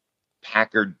Lombardi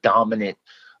Packer dominant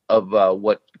of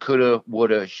what coulda,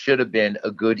 woulda, shoulda been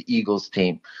a good Eagles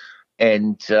team.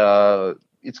 And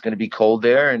it's going to be cold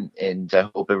there, and I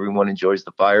hope everyone enjoys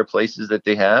the fireplaces that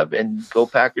they have. And go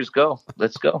Packers, go!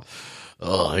 Let's go.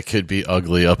 Oh, it could be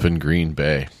ugly up in Green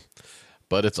Bay,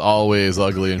 but it's always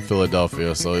ugly in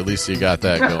Philadelphia. So at least you got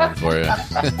that going for you.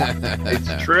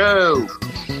 It's true.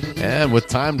 And with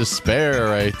time to spare,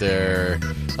 right there.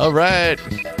 All right,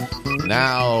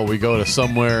 now we go to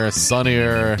somewhere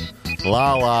sunnier,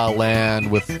 La La Land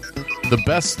with the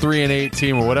best 3-8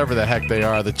 team or whatever the heck they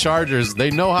are. The Chargers, they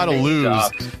know how to lose.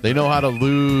 They know how to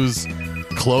lose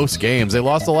close games. They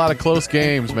lost a lot of close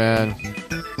games, man.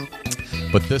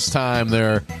 But this time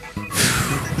they're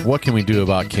what can we do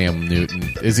about Cam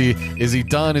Newton? Is he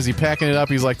done? Is he packing it up?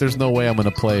 He's like, there's no way I'm going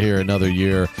to play here another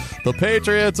year. The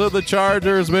Patriots of the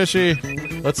Chargers,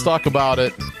 Mishy. Let's talk about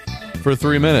it for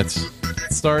 3 minutes.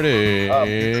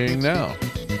 Starting now.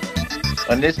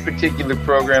 On this particular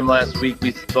program last week,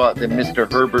 we thought that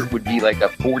Mr. Herbert would be like a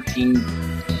 14,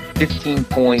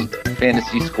 15-point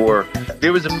fantasy scorer.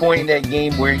 There was a point in that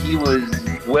game where he was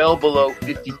well below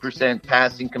 50%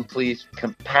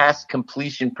 pass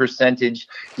completion percentage.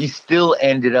 He still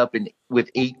ended up with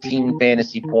 18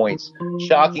 fantasy points.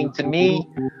 Shocking to me,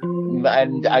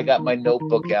 and I got my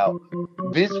notebook out.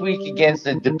 This week against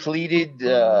a depleted,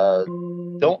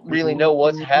 don't really know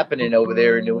what's happening over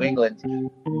there in New England,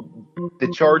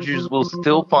 the Chargers will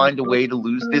still find a way to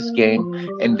lose this game,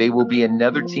 and they will be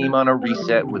another team on a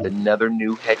reset with another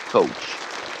new head coach.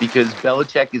 Because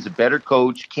Belichick is a better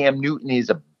coach, Cam Newton is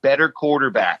a better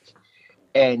quarterback.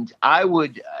 And I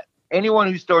would,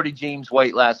 anyone who started James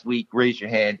White last week, raise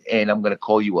your hand, and I'm going to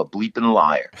call you a bleeping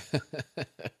liar.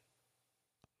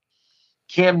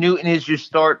 Cam Newton is your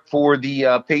start for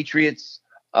the Patriots.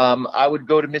 I would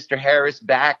go to Mr. Harris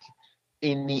back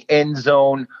in the end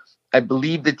zone. I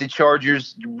believe that the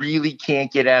Chargers really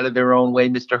can't get out of their own way.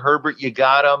 Mr. Herbert, you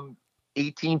got him.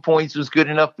 18 points was good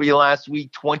enough for you last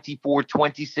week. 24,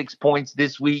 26 points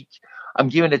this week. I'm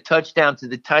giving a touchdown to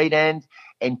the tight end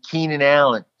and Keenan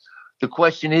Allen. The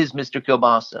question is, Mr.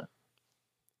 Kielbasa,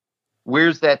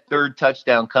 where's that third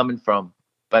touchdown coming from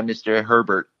by Mr.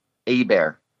 Herbert?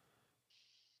 Bear.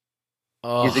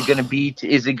 Is it going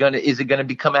to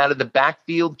be come out of the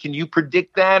backfield? Can you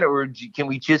predict that, or can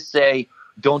we just say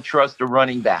don't trust a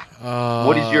running back?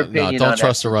 What is your opinion? No, don't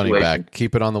trust a running back.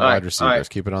 Keep it on the wide receivers. Right.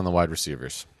 Keep it on the wide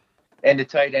receivers. And the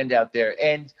tight end out there.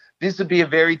 And this will be a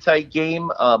very tight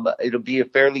game. It'll be a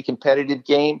fairly competitive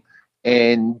game.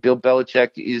 And Bill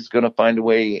Belichick is going to find a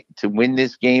way to win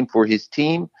this game for his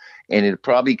team. And it'll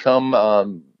probably come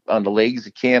on the legs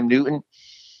of Cam Newton.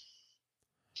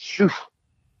 Whew.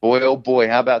 Boy, oh boy,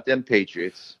 how about them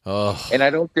Patriots? Oh. And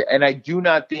I do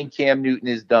not think Cam Newton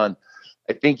is done.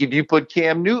 I think if you put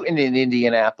Cam Newton in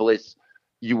Indianapolis,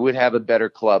 you would have a better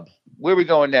club. Where are we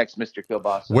going next, Mr.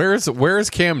 Kielbasa? Where's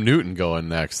Cam Newton going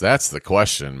next? That's the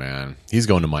question, man. He's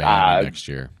going to Miami next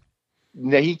year.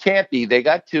 No, he can't be. They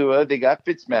got Tua. They got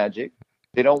Fitzmagic.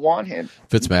 They don't want him.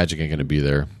 Fitzmagic ain't going to be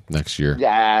there next year.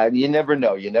 Yeah, you never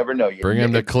know. Bring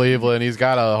him to Cleveland. He's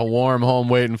got a warm home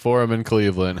waiting for him in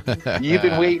Cleveland. You've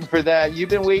been waiting for that. You've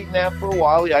been waiting that for a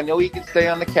while. I know he can stay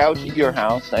on the couch at your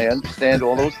house. I understand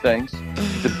all those things.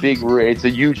 It's a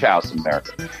huge house in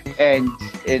America. And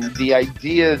the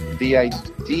idea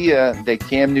that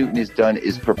Cam Newton has done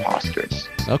is preposterous.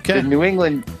 Okay. But New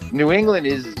England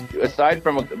is, aside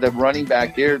from the running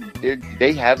back,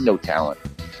 they have no talent.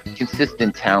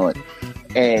 Consistent talent,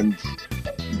 and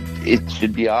it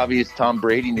should be obvious Tom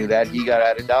Brady knew that. He got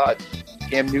out of Dodge.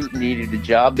 Cam Newton needed a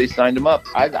job. They signed him up.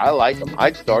 I like him.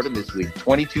 I'd start him this week.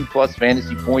 22 plus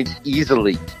fantasy points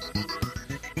easily.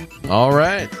 All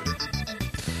right.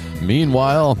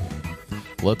 Meanwhile,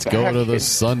 let's go to the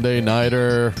Sunday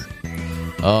Nighter.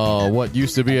 What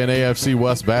used to be an AFC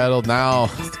West battle, now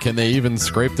can they even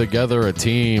scrape together a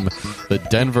team? The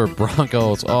Denver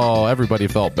Broncos. Oh, everybody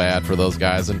felt bad for those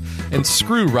guys. And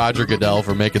screw Roger Goodell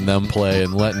for making them play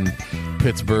and letting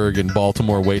Pittsburgh and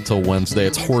Baltimore wait till Wednesday.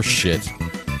 It's horse shit.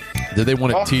 Did they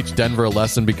want to teach Denver a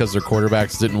lesson because their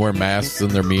quarterbacks didn't wear masks in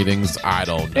their meetings? I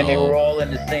don't know. And they were all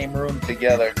in the same room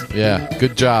together. Yeah,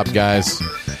 good job, guys.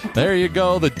 There you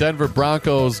go. The Denver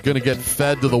Broncos going to get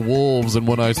fed to the Wolves. And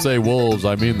when I say Wolves,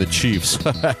 I mean the Chiefs.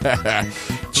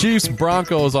 Chiefs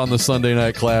Broncos on the Sunday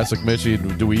Night Classic.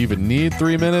 Mitchie, do we even need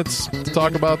 3 minutes to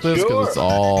talk about this? Because it's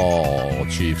all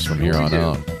Chiefs from here on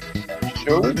out.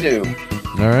 Sure we do.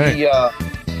 All right.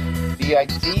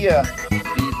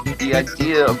 The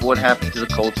idea of what happened to the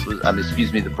Colts was,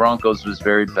 the Broncos was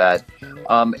very bad.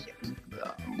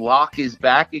 Locke is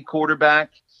back at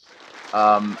quarterback.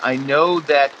 I know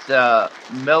that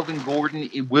Melvin Gordon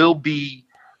will be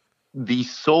the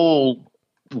sole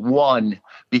one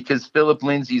because Philip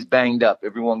Lindsay's banged up.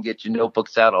 Everyone get your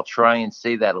notebooks out. I'll try and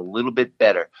say that a little bit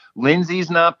better.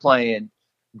 Lindsay's not playing.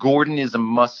 Gordon is a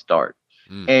must start.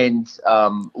 And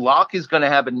Locke is going to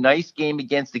have a nice game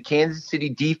against the Kansas City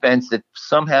defense that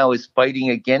somehow is fighting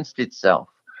against itself.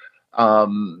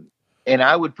 And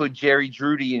I would put Jerry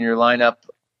Jeudy in your lineup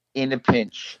in a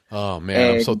pinch. Oh,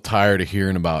 man, I'm so tired of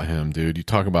hearing about him, dude. You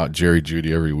talk about Jerry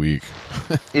Jeudy every week.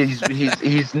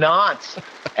 he's not.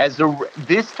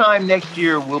 This time next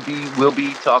year, we'll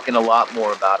be talking a lot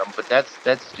more about him, but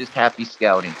that's just happy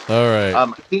scouting. All right.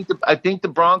 I think the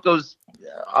Broncos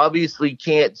obviously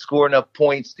can't score enough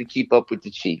points to keep up with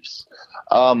the Chiefs.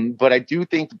 But I do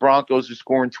think the Broncos are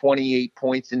scoring 28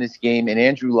 points in this game, and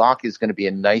Andrew Locke is going to be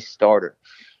a nice starter.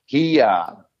 He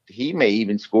may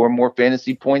even score more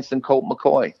fantasy points than Colt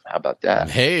McCoy. How about that?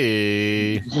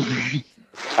 Hey.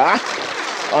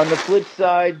 On the flip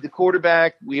side, the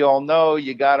quarterback, we all know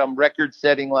you got him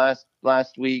record-setting last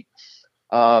week.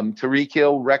 Tyreek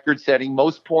Hill, record-setting.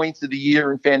 Most points of the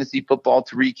year in fantasy football,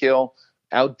 Tyreek Hill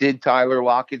outdid Tyler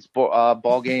Lockett's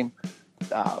ball game.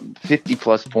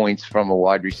 50-plus points from a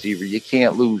wide receiver. You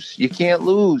can't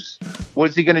lose. What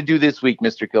is he going to do this week,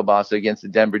 Mr. Kielbasa, against the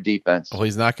Denver defense? Well,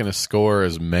 he's not going to score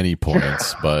as many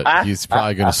points, but he's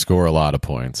probably going to score a lot of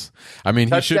points. I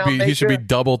mean, he should be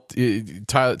double.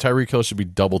 Tyreek Hill should be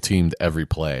double teamed every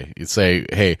play. You say,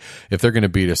 hey, if they're going to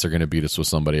beat us, they're going to beat us with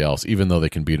somebody else, even though they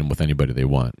can beat them with anybody they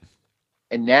want.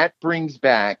 And that brings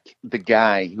back the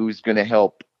guy who's going to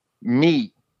help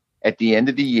me at the end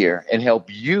of the year and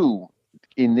help you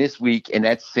in this week, and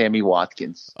that's Sammy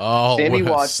Watkins. Oh,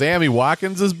 Sammy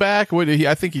Watkins is back?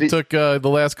 I think he took the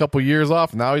last couple years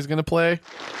off. Now he's going to play?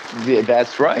 Yeah,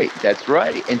 that's right.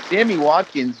 And Sammy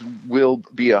Watkins will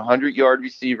be a 100-yard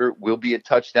receiver, will be a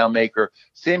touchdown maker.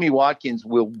 Sammy Watkins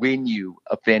will win you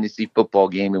a fantasy football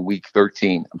game in week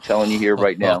 13. I'm telling you here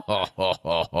right now. Mr.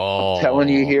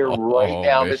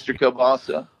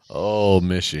 Kielbasa. Oh,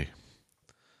 Mishy.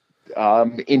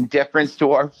 In deference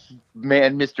to our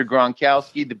man, Mr.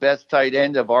 Gronkowski, the best tight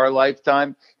end of our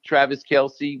lifetime, Travis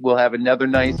Kelce will have another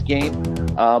nice game.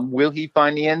 Will he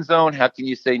find the end zone? How can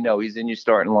you say no? He's in your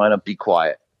starting lineup. Be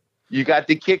quiet. You got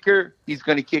the kicker. He's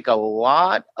going to kick a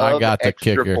lot of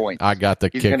extra points. I got the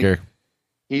kicker.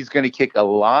 He's going to kick a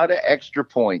lot of extra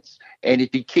points. And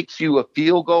if he kicks you a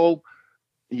field goal,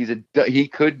 he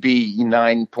could be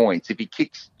 9 points. If he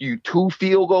kicks you 2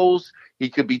 field goals, he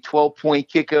could be 12-point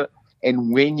kicker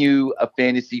and win you a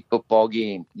fantasy football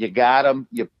game. You got him.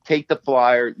 You take the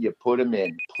flyer. You put him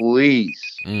in, please.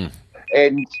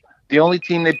 And the only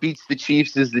team that beats the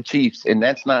Chiefs is the Chiefs, and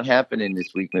that's not happening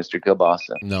this week, Mr.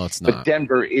 Kielbasa. No, it's not.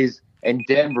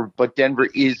 But Denver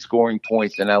is scoring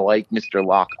points, and I like Mr.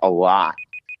 Locke a lot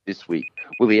this week.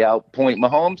 Will he outpoint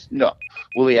Mahomes? No.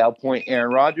 Will he outpoint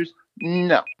Aaron Rodgers?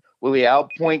 No. Will he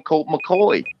outpoint Colt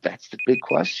McCoy? That's the big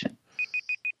question.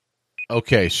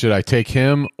 Okay, should I take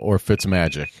him or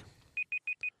Fitzmagic?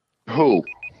 Who?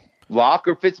 Locke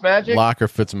or Fitzmagic? Locke or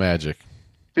Fitzmagic?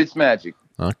 Fitzmagic.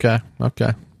 Okay.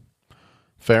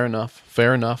 Fair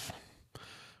enough.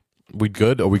 We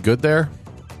good? Are we good there?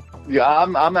 Yeah,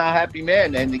 I'm a happy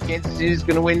man, and the Kansas City is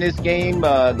going to win this game.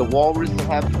 The Walrus will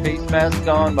have the face mask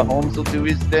on. Mahomes will do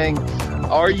his thing.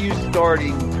 Are you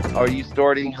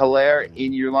starting Hilaire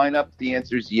in your lineup? The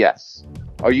answer is yes.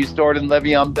 Are you starting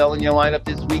Le'Veon Bell in your lineup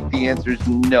this week? The answer is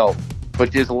no.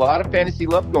 But there's a lot of fantasy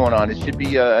love going on. It should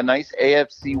be a nice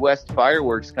AFC West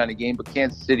fireworks kind of game, but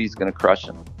Kansas City's going to crush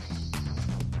them.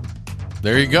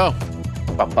 There you go.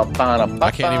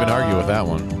 I can't even argue with that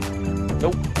one.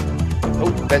 Nope.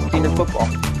 Best team in football.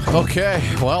 Okay,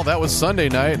 well, that was Sunday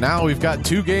night. Now we've got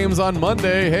 2 games on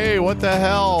Monday. Hey, what the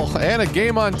hell? And a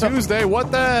game on Tuesday. What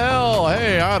the hell?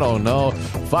 Hey, I don't know.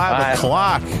 5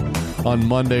 o'clock on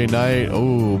Monday night.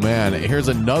 Oh, man. Here's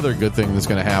another good thing that's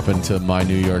going to happen to my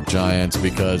New York Giants,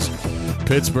 because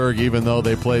Pittsburgh, even though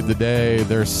they played today,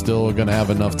 they're still going to have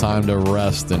enough time to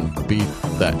rest and beat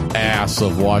the ass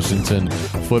of Washington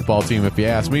football team. If you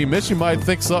ask me, Michigan might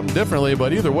think something differently,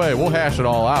 but either way, we'll hash it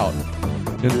all out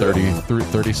in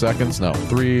 30 seconds. No,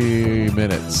 3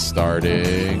 minutes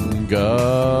starting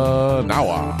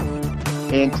now.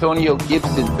 Antonio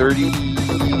Gibson,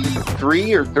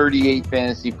 33 or 38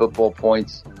 fantasy football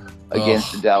points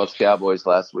against the Dallas Cowboys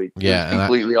last week. Yeah,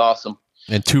 completely awesome.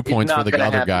 And 2 points for the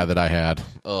other guy that I had.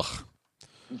 Ugh.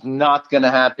 Not going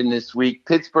to happen this week.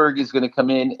 Pittsburgh is going to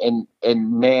come in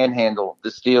and manhandle the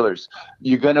Steelers.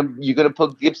 You're gonna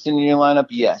put Gibson in your lineup?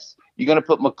 Yes. You're going to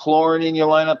put McLaurin in your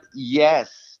lineup?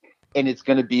 Yes. And it's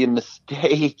going to be a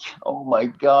mistake. Oh, my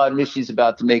God. Mishy's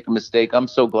about to make a mistake. I'm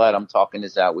so glad I'm talking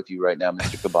this out with you right now,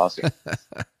 Mr. Kabasi.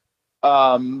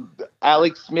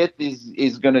 Alex Smith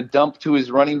is going to dump to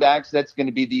his running backs. That's going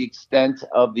to be the extent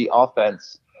of the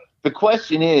offense. The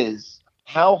question is,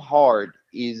 how hard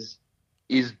is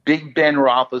Big Ben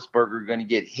Roethlisberger going to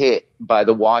get hit by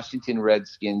the Washington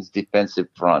Redskins defensive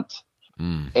front?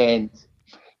 And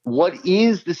what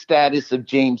is the status of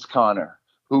James Conner,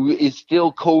 who is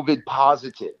still COVID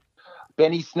positive?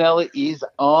 Benny Snell is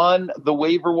on the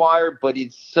waiver wire, but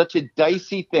it's such a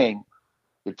dicey thing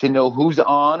to know who's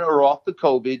on or off the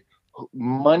COVID.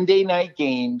 Monday night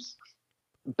games,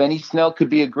 Benny Snell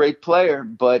could be a great player,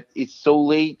 but it's so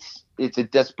late. It's a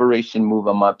desperation move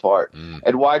on my part.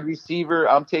 At wide receiver,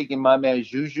 I'm taking my man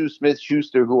Juju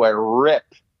Smith-Schuster, who I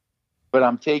rip. But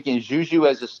I'm taking Juju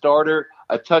as a starter,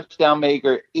 a touchdown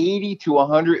maker, 80 to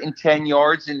 110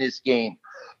 yards in this game.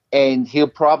 And he'll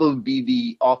probably be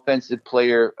the offensive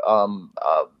player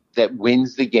that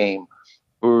wins the game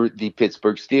for the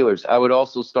Pittsburgh Steelers. I would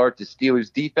also start the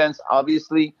Steelers defense,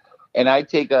 obviously. And I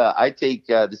take the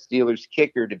Steelers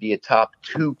kicker to be a top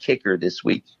 2 kicker this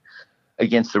week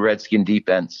against the Redskin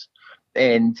defense.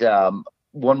 And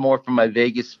one more from my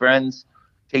Vegas friends.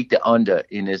 Take the under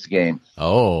in this game.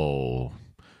 Oh,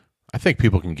 I think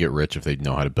people can get rich if they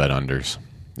know how to bet unders.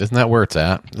 Isn't that where it's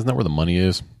at? Isn't that where the money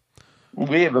is?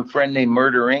 We have a friend named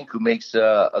Murder Inc. who makes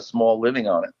a small living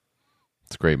on it.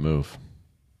 It's a great move.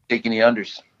 Taking the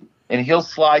unders. And he'll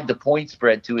slide the point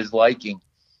spread to his liking.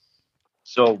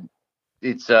 So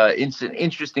it's an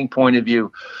interesting point of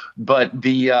view. But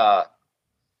the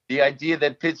idea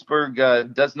that Pittsburgh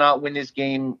does not win this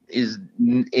game is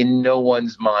in no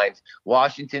one's mind.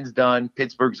 Washington's done.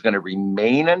 Pittsburgh's going to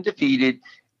remain undefeated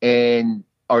and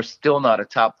are still not a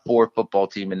top 4 football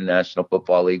team in the National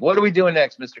Football League. What are we doing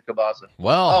next, Mr. Kabasa?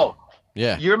 Well,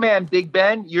 yeah. Your man Big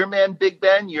Ben Yeah.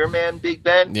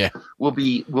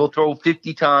 will throw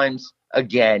 50 times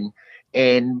again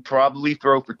and probably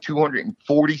throw for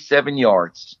 247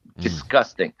 yards.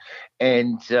 Disgusting.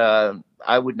 And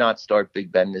I would not start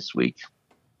Big Ben this week.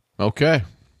 Okay.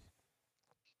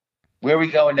 Where are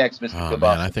we going next, Mr. Kabasi?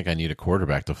 Man, I think I need a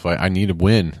quarterback to fight. I need a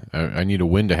win. I need a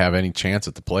win to have any chance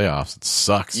at the playoffs. It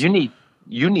sucks. You need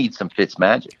some Fitz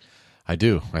magic. I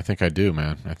do. I think I do,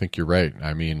 man. I think you're right.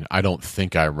 I mean, I don't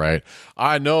think I'm right.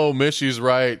 I know Mishy's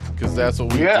right because that's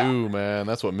what we do, man.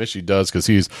 That's what Mishy does because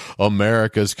he's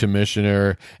America's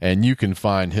commissioner, and you can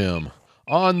find him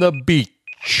on the beach,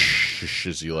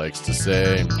 as he likes to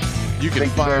say. You can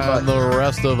find the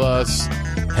rest of us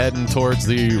heading towards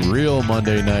the real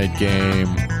Monday night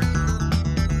game.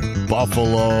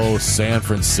 Buffalo, San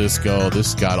Francisco.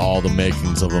 This got all the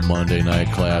makings of a Monday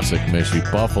night classic, Mishy.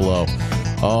 Buffalo.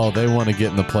 Oh, they want to get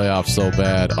in the playoffs so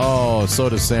bad. Oh, so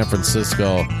does San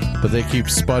Francisco. But they keep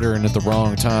sputtering at the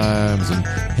wrong times and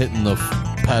hitting the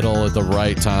pedal at the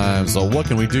right time. So what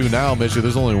can we do now, Mishy?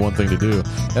 There's only one thing to do.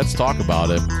 Let's talk about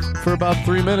it for about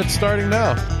 3 minutes starting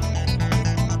now.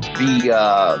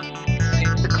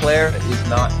 The Claire is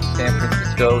not San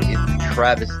Francisco. It's a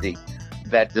travesty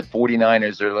that the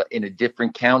 49ers are in a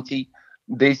different county.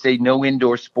 They say no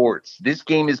indoor sports. This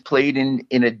game is played in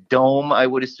a dome, I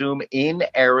would assume, in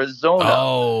Arizona.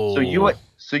 Oh.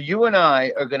 So you and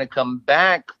I are going to come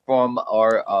back from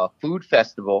our food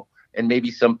festival and maybe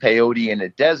some peyote in the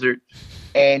desert,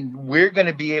 and we're going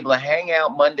to be able to hang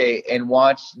out Monday and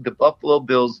watch the Buffalo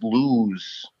Bills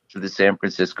lose to the San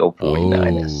Francisco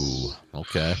 49ers. Oh,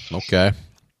 okay.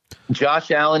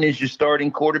 Josh Allen is your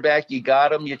starting quarterback. You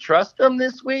got him. You trust him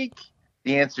this week?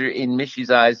 The answer in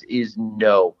Mishy's eyes is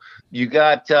no. You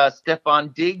got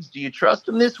Stephon Diggs. Do you trust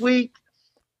him this week?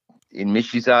 in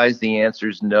Mishy's eyes, the answer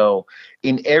is no.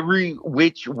 In every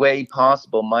which way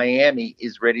possible, Miami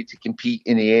is ready to compete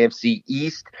in the AFC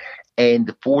East, and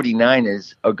the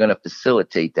 49ers are going to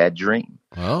facilitate that dream.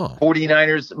 Oh.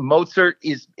 49ers, Mozart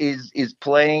is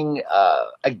playing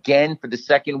again for the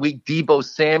second week. Deebo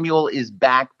Samuel is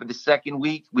back for the second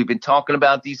week. We've been talking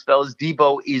about these fellas.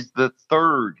 Deebo is the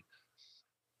third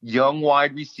young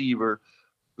wide receiver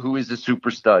who is a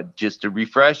super stud. Just to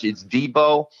refresh, it's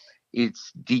Deebo,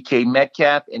 it's DK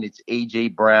Metcalf, and it's A.J.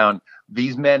 Brown.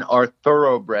 These men are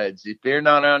thoroughbreds. If they're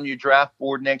not on your draft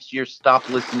board next year, stop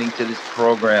listening to this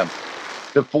program.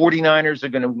 The 49ers are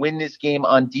going to win this game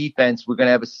on defense. We're going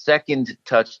to have a second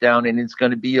touchdown, and it's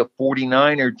going to be a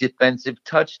 49er defensive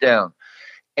touchdown.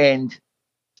 And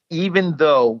even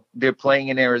though they're playing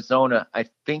in Arizona, I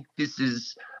think this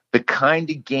is the kind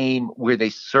of game where they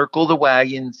circle the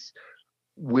wagons.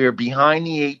 We're behind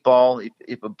the eight ball.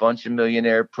 If a bunch of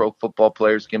millionaire pro football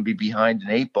players can be behind an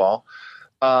eight ball.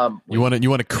 You want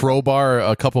to crowbar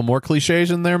a couple more cliches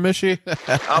in there, Mishy?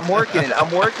 I'm working it. I'm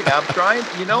trying.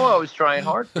 I was trying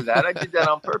hard for that. I did that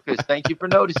on purpose. Thank you for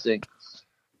noticing.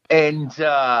 And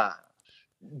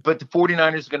but the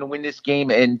 49ers are going to win this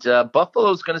game, and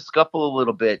Buffalo's going to scuffle a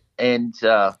little bit. And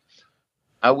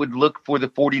I would look for the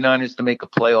 49ers to make a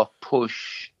playoff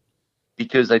push,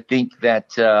 because I think that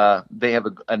they have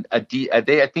I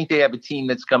think they have a team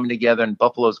that's coming together, and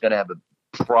Buffalo's going to have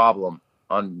a problem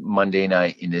on Monday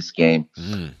night in this game.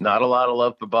 Not a lot of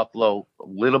love for Buffalo, a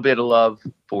little bit of love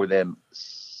for them.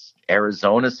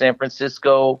 Arizona, San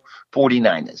Francisco,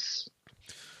 49ers.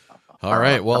 All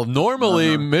right. Well,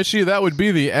 normally, Mishy, that would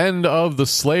be the end of the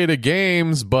slate of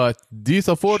games, but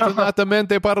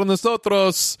desafortunadamente para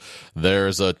nosotros,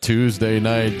 there's a Tuesday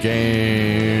night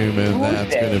game, and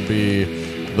that's going to be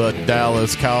the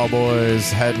Dallas Cowboys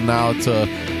heading out to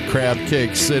Crab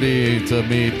Cake City to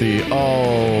meet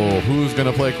who's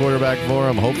going to play quarterback for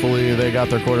them? Hopefully they got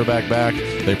their quarterback back.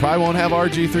 They probably won't have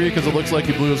RG3 because it looks like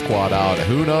he blew his quad out.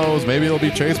 Who knows? Maybe it'll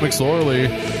be Chase McSorley.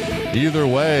 Either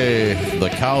way, the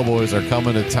Cowboys are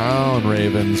coming to town,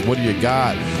 Ravens. What do you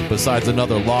got besides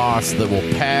another loss that will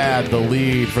pad the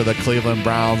lead for the Cleveland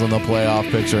Browns in the playoff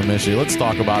picture, Mishy? Let's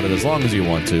talk about it as long as you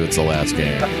want to. It's the last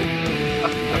game.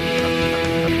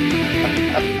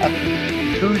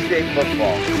 Tuesday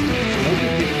football. What do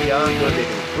you think the odds are they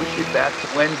can push it back to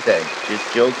Wednesday?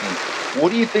 Just joking.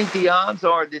 What do you think the odds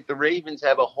are that the Ravens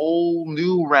have a whole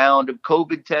new round of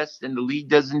COVID tests and the league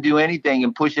doesn't do anything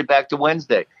and push it back to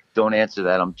Wednesday? Don't answer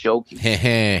that. I'm joking.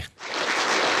 The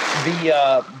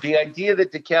idea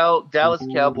that the Dallas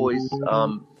Cowboys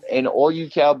and all you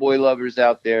Cowboy lovers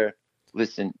out there,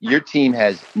 listen, your team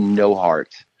has no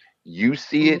heart. You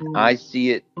see it, I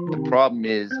see it. The problem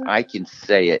is I can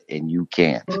say it and you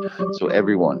can't. So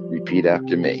everyone, repeat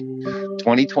after me.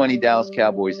 2020 Dallas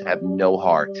Cowboys have no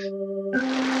heart.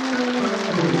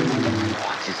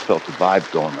 I just felt the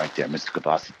vibe going right there, Mr.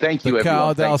 Kabasi. Thank you,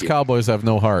 everyone. Dallas Cowboys have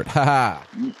no heart. Ha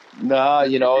No,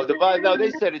 the vibe. No,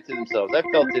 they said it to themselves. I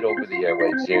felt it over the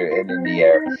airwaves here and in the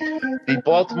air. The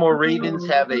Baltimore Ravens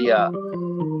have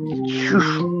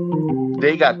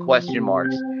they got question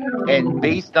marks. And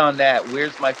based on that,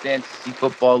 where's my fantasy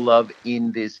football love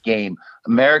in this game?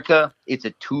 America, it's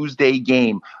a Tuesday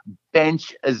game.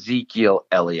 Bench Ezekiel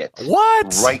Elliott.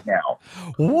 What? Right now.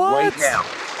 What? Right now.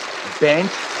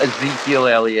 Bench Ezekiel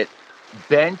Elliott.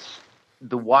 Bench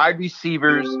the wide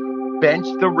receivers. Bench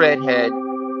the redhead.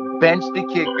 Bench the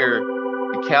kicker.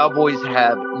 The Cowboys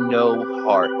have no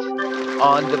heart.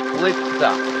 On the flip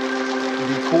side,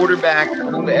 the quarterback,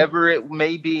 whoever it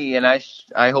may be, and I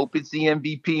hope it's the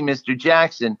MVP, Mr.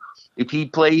 Jackson, if he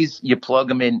plays, you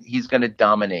plug him in, he's going to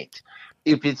dominate.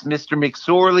 If it's Mr.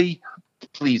 McSorley,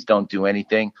 please don't do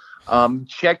anything.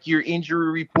 Check your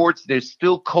injury reports. There's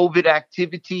still COVID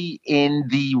activity in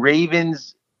the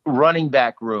Ravens running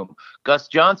back room. Gus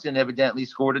Johnson evidently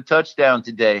scored a touchdown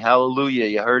today. Hallelujah.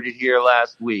 You heard it here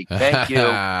last week. Thank you.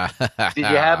 Did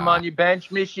you have him on your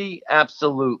bench, Mishy?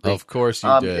 Absolutely. Of course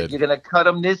you did. If you're going to cut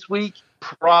him this week,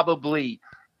 probably.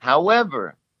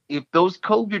 However, if those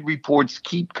COVID reports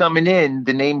keep coming in,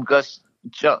 the name Gus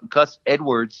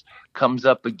Edwards comes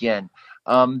up again.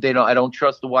 I don't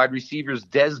trust the wide receivers.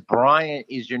 Des Bryant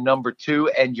is your number 2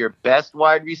 and your best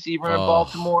wide receiver in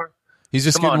Baltimore. He's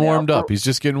just getting warmed up. He's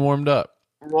just getting warmed up.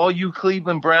 For all you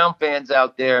Cleveland Brown fans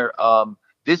out there,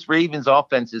 this Ravens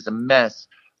offense is a mess.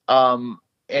 And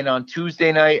on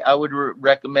Tuesday night, I would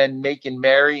recommend making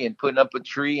merry and putting up a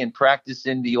tree and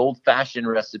practicing the old-fashioned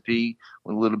recipe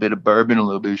with a little bit of bourbon, a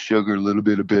little bit of sugar, a little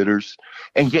bit of bitters,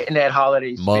 and getting that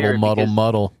holiday spirit.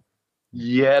 Muddle.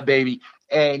 Yeah, baby.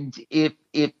 And if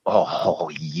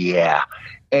yeah.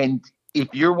 And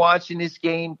if you're watching this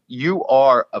game, you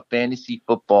are a fantasy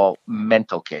football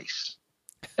mental case.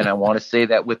 And I want to say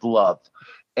that with love.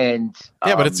 And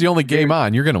yeah, but it's the only game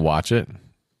on. You're going to watch it.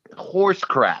 Horse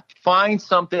crap. Find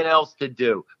something else to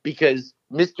do, because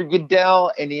Mr.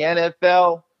 Goodell and the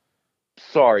NFL,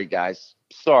 sorry guys.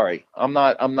 Sorry.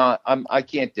 I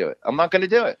can't do it. I'm not going to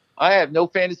do it. I have no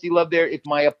fantasy love there. If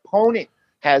my opponent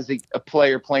has a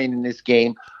player playing in this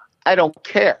game, I don't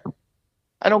care.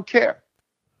 I don't care.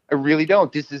 I really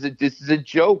don't. This is a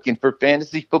joke. And for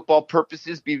fantasy football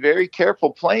purposes, be very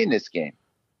careful playing this game.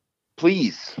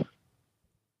 Please.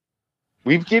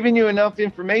 We've given you enough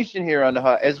information here on the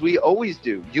Hut, as we always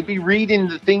do. You'll be reading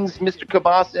the things Mr.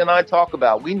 Kielbasa and I talk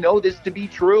about. We know this to be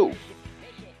true.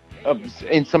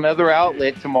 In some other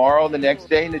outlet tomorrow, the next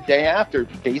day, and the day after,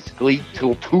 basically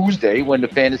till Tuesday when the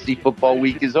fantasy football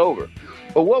week is over.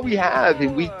 But what we have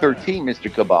in week 13,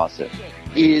 Mr. Kielbasa,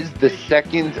 is the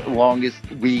second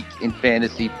longest week in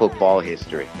fantasy football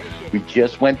history. We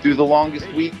just went through the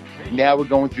longest week. Now we're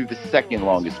going through the second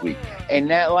longest week.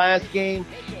 And that last game,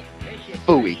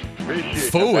 phooey.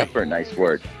 How's that for a nice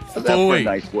word? How's that for a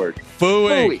nice word?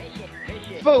 Phooey.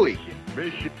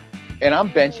 And I'm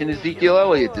benching Ezekiel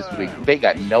Elliott this week. They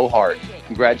got no heart.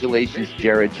 Congratulations,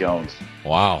 Jared Jones.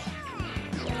 Wow.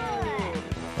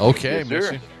 Okay, yes,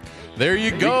 Mitchie. There you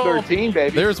go. Week 13,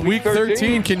 baby. There's week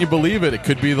 13. Can you believe it? It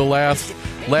could be the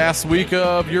last week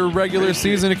of your regular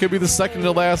season. It could be the second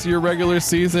to last of your regular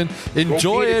season.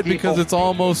 Enjoy it because it's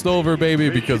almost over,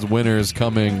 baby, because winter's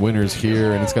coming. Winter's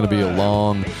here, and it's going to be a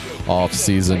long off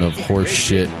season of horse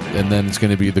shit, and then it's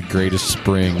going to be the greatest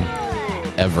spring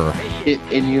ever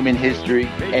in human history.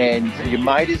 And you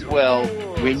might as well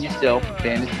win yourself a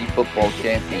fantasy football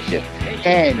championship.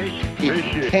 And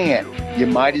if you can't, you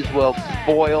might as well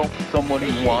spoil someone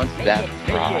who wants that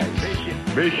prize.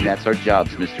 And that's our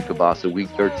jobs, Mr. Kielbasa, week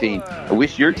 13. I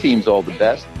wish your teams all the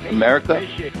best. America,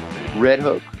 Red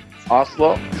Hook,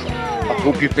 Oslo. I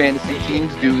hope your fantasy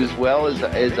teams do as well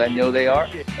as I know they are.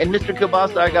 And Mr.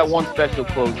 Kielbasa, I got one special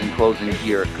closing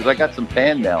here, because I got some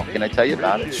fan mail. Can I tell you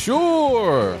about it?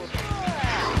 Sure.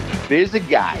 There's a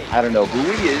guy, I don't know who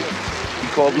he is. He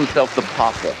called himself the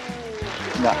Papa.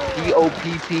 Not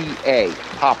Poppa,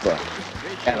 Papa.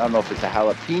 And I don't know if it's a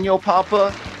jalapeno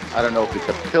Papa. I don't know if it's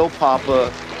a pill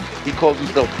Papa. He calls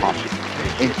himself Papa.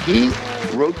 And he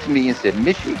wrote to me and said,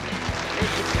 Mishy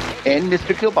and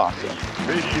Mr. Kielbasa,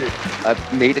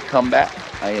 I've made a comeback.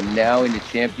 I am now in the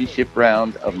championship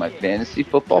round of my fantasy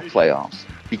football playoffs,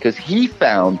 because he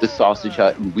found the Sausage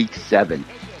Hut in week 7.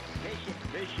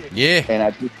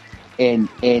 Yeah.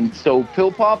 And so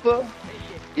Pill Papa,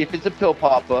 if it's a Pill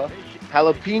Papa,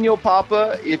 Jalapeno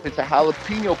Papa, if it's a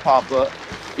Jalapeno Papa,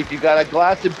 if you got a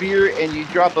glass of beer and you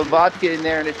drop a vodka in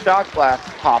there in a shot glass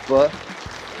Papa,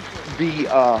 the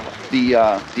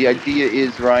idea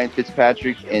is Ryan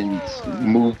Fitzpatrick, and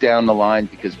move down the line,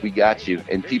 because we got you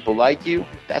and people like you.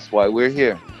 That's why we're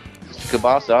here. Mr.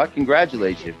 Kielbasa, I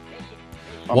congratulate you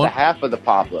on behalf of the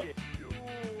Papa.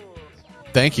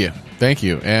 Thank you.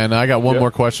 And I got one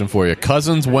more question for you.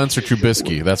 Cousins, Wentz, or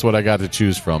Trubisky? That's what I got to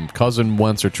choose from. Cousin,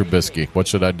 Wentz, or Trubisky? What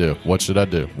should I do?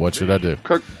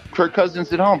 Kirk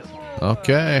Cousins at home.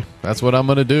 Okay, that's what I'm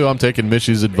going to do. I'm taking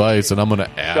Mishy's advice, and I'm going to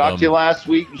add Shocked him. you last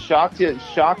week. Shocked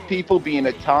people being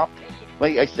a top,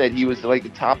 like I said, he was like a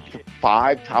top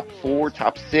 5, top 4,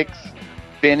 top 6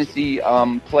 fantasy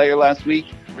player last week.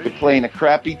 They're playing a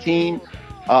crappy team.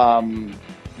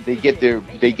 They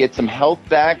get some health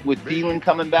back with Thielen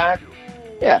coming back.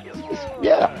 Yeah.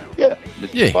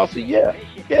 Mr. Bossy, yeah.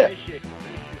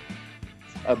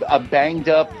 A banged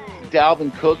up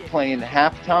Dalvin Cook playing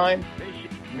halftime.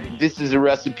 This is a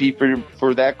recipe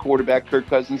for that quarterback, Kirk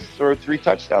Cousins, to throw 3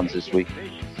 touchdowns this week.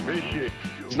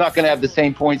 He's not going to have the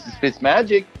same points as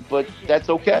Fitzmagic, but that's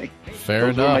okay. Fair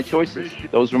enough.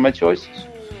 Those were my choices.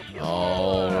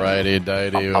 All righty,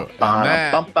 dighty.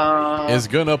 Matt is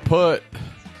going to put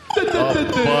a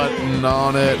button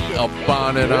on it, a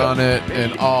bonnet on it,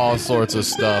 and all sorts of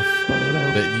stuff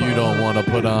that you don't want to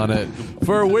put on it.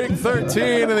 For week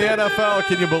 13 in the NFL,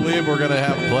 can you believe we're going to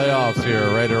have playoffs here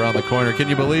right around the corner? Can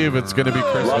you believe it's going to be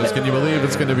Christmas? Can you believe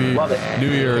it's going to be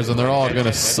New Year's, and they're all going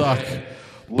to suck?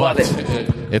 But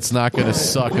it's not going to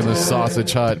suck in the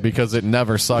Sausage Hut, because it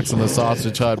never sucks in the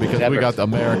Sausage Hut, because we got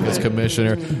America's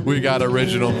Commissioner, we got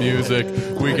original music,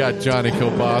 we got Johnny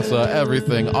Kielbasa,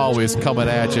 everything always coming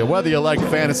at you. Whether you like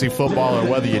fantasy football or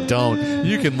whether you don't,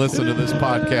 you can listen to this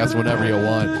podcast whenever you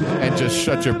want and just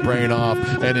shut your brain off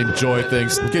and enjoy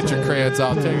things. Get your crayons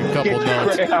out, take a couple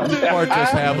notes, or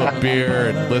just have a beer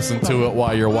and listen to it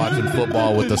while you're watching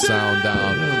football with the sound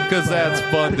down, because that's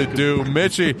fun to do.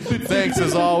 Mitchie, thanks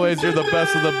as always, you're the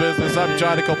best of the business. I'm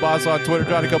Johnny Kilbasa on Twitter,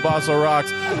 Johnny Kilbasa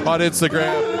Rocks on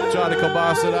Instagram,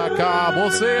 JohnnyKilbasa.com.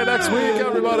 We'll see you next week,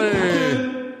 everybody.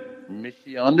 Miss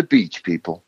you on the beach, people.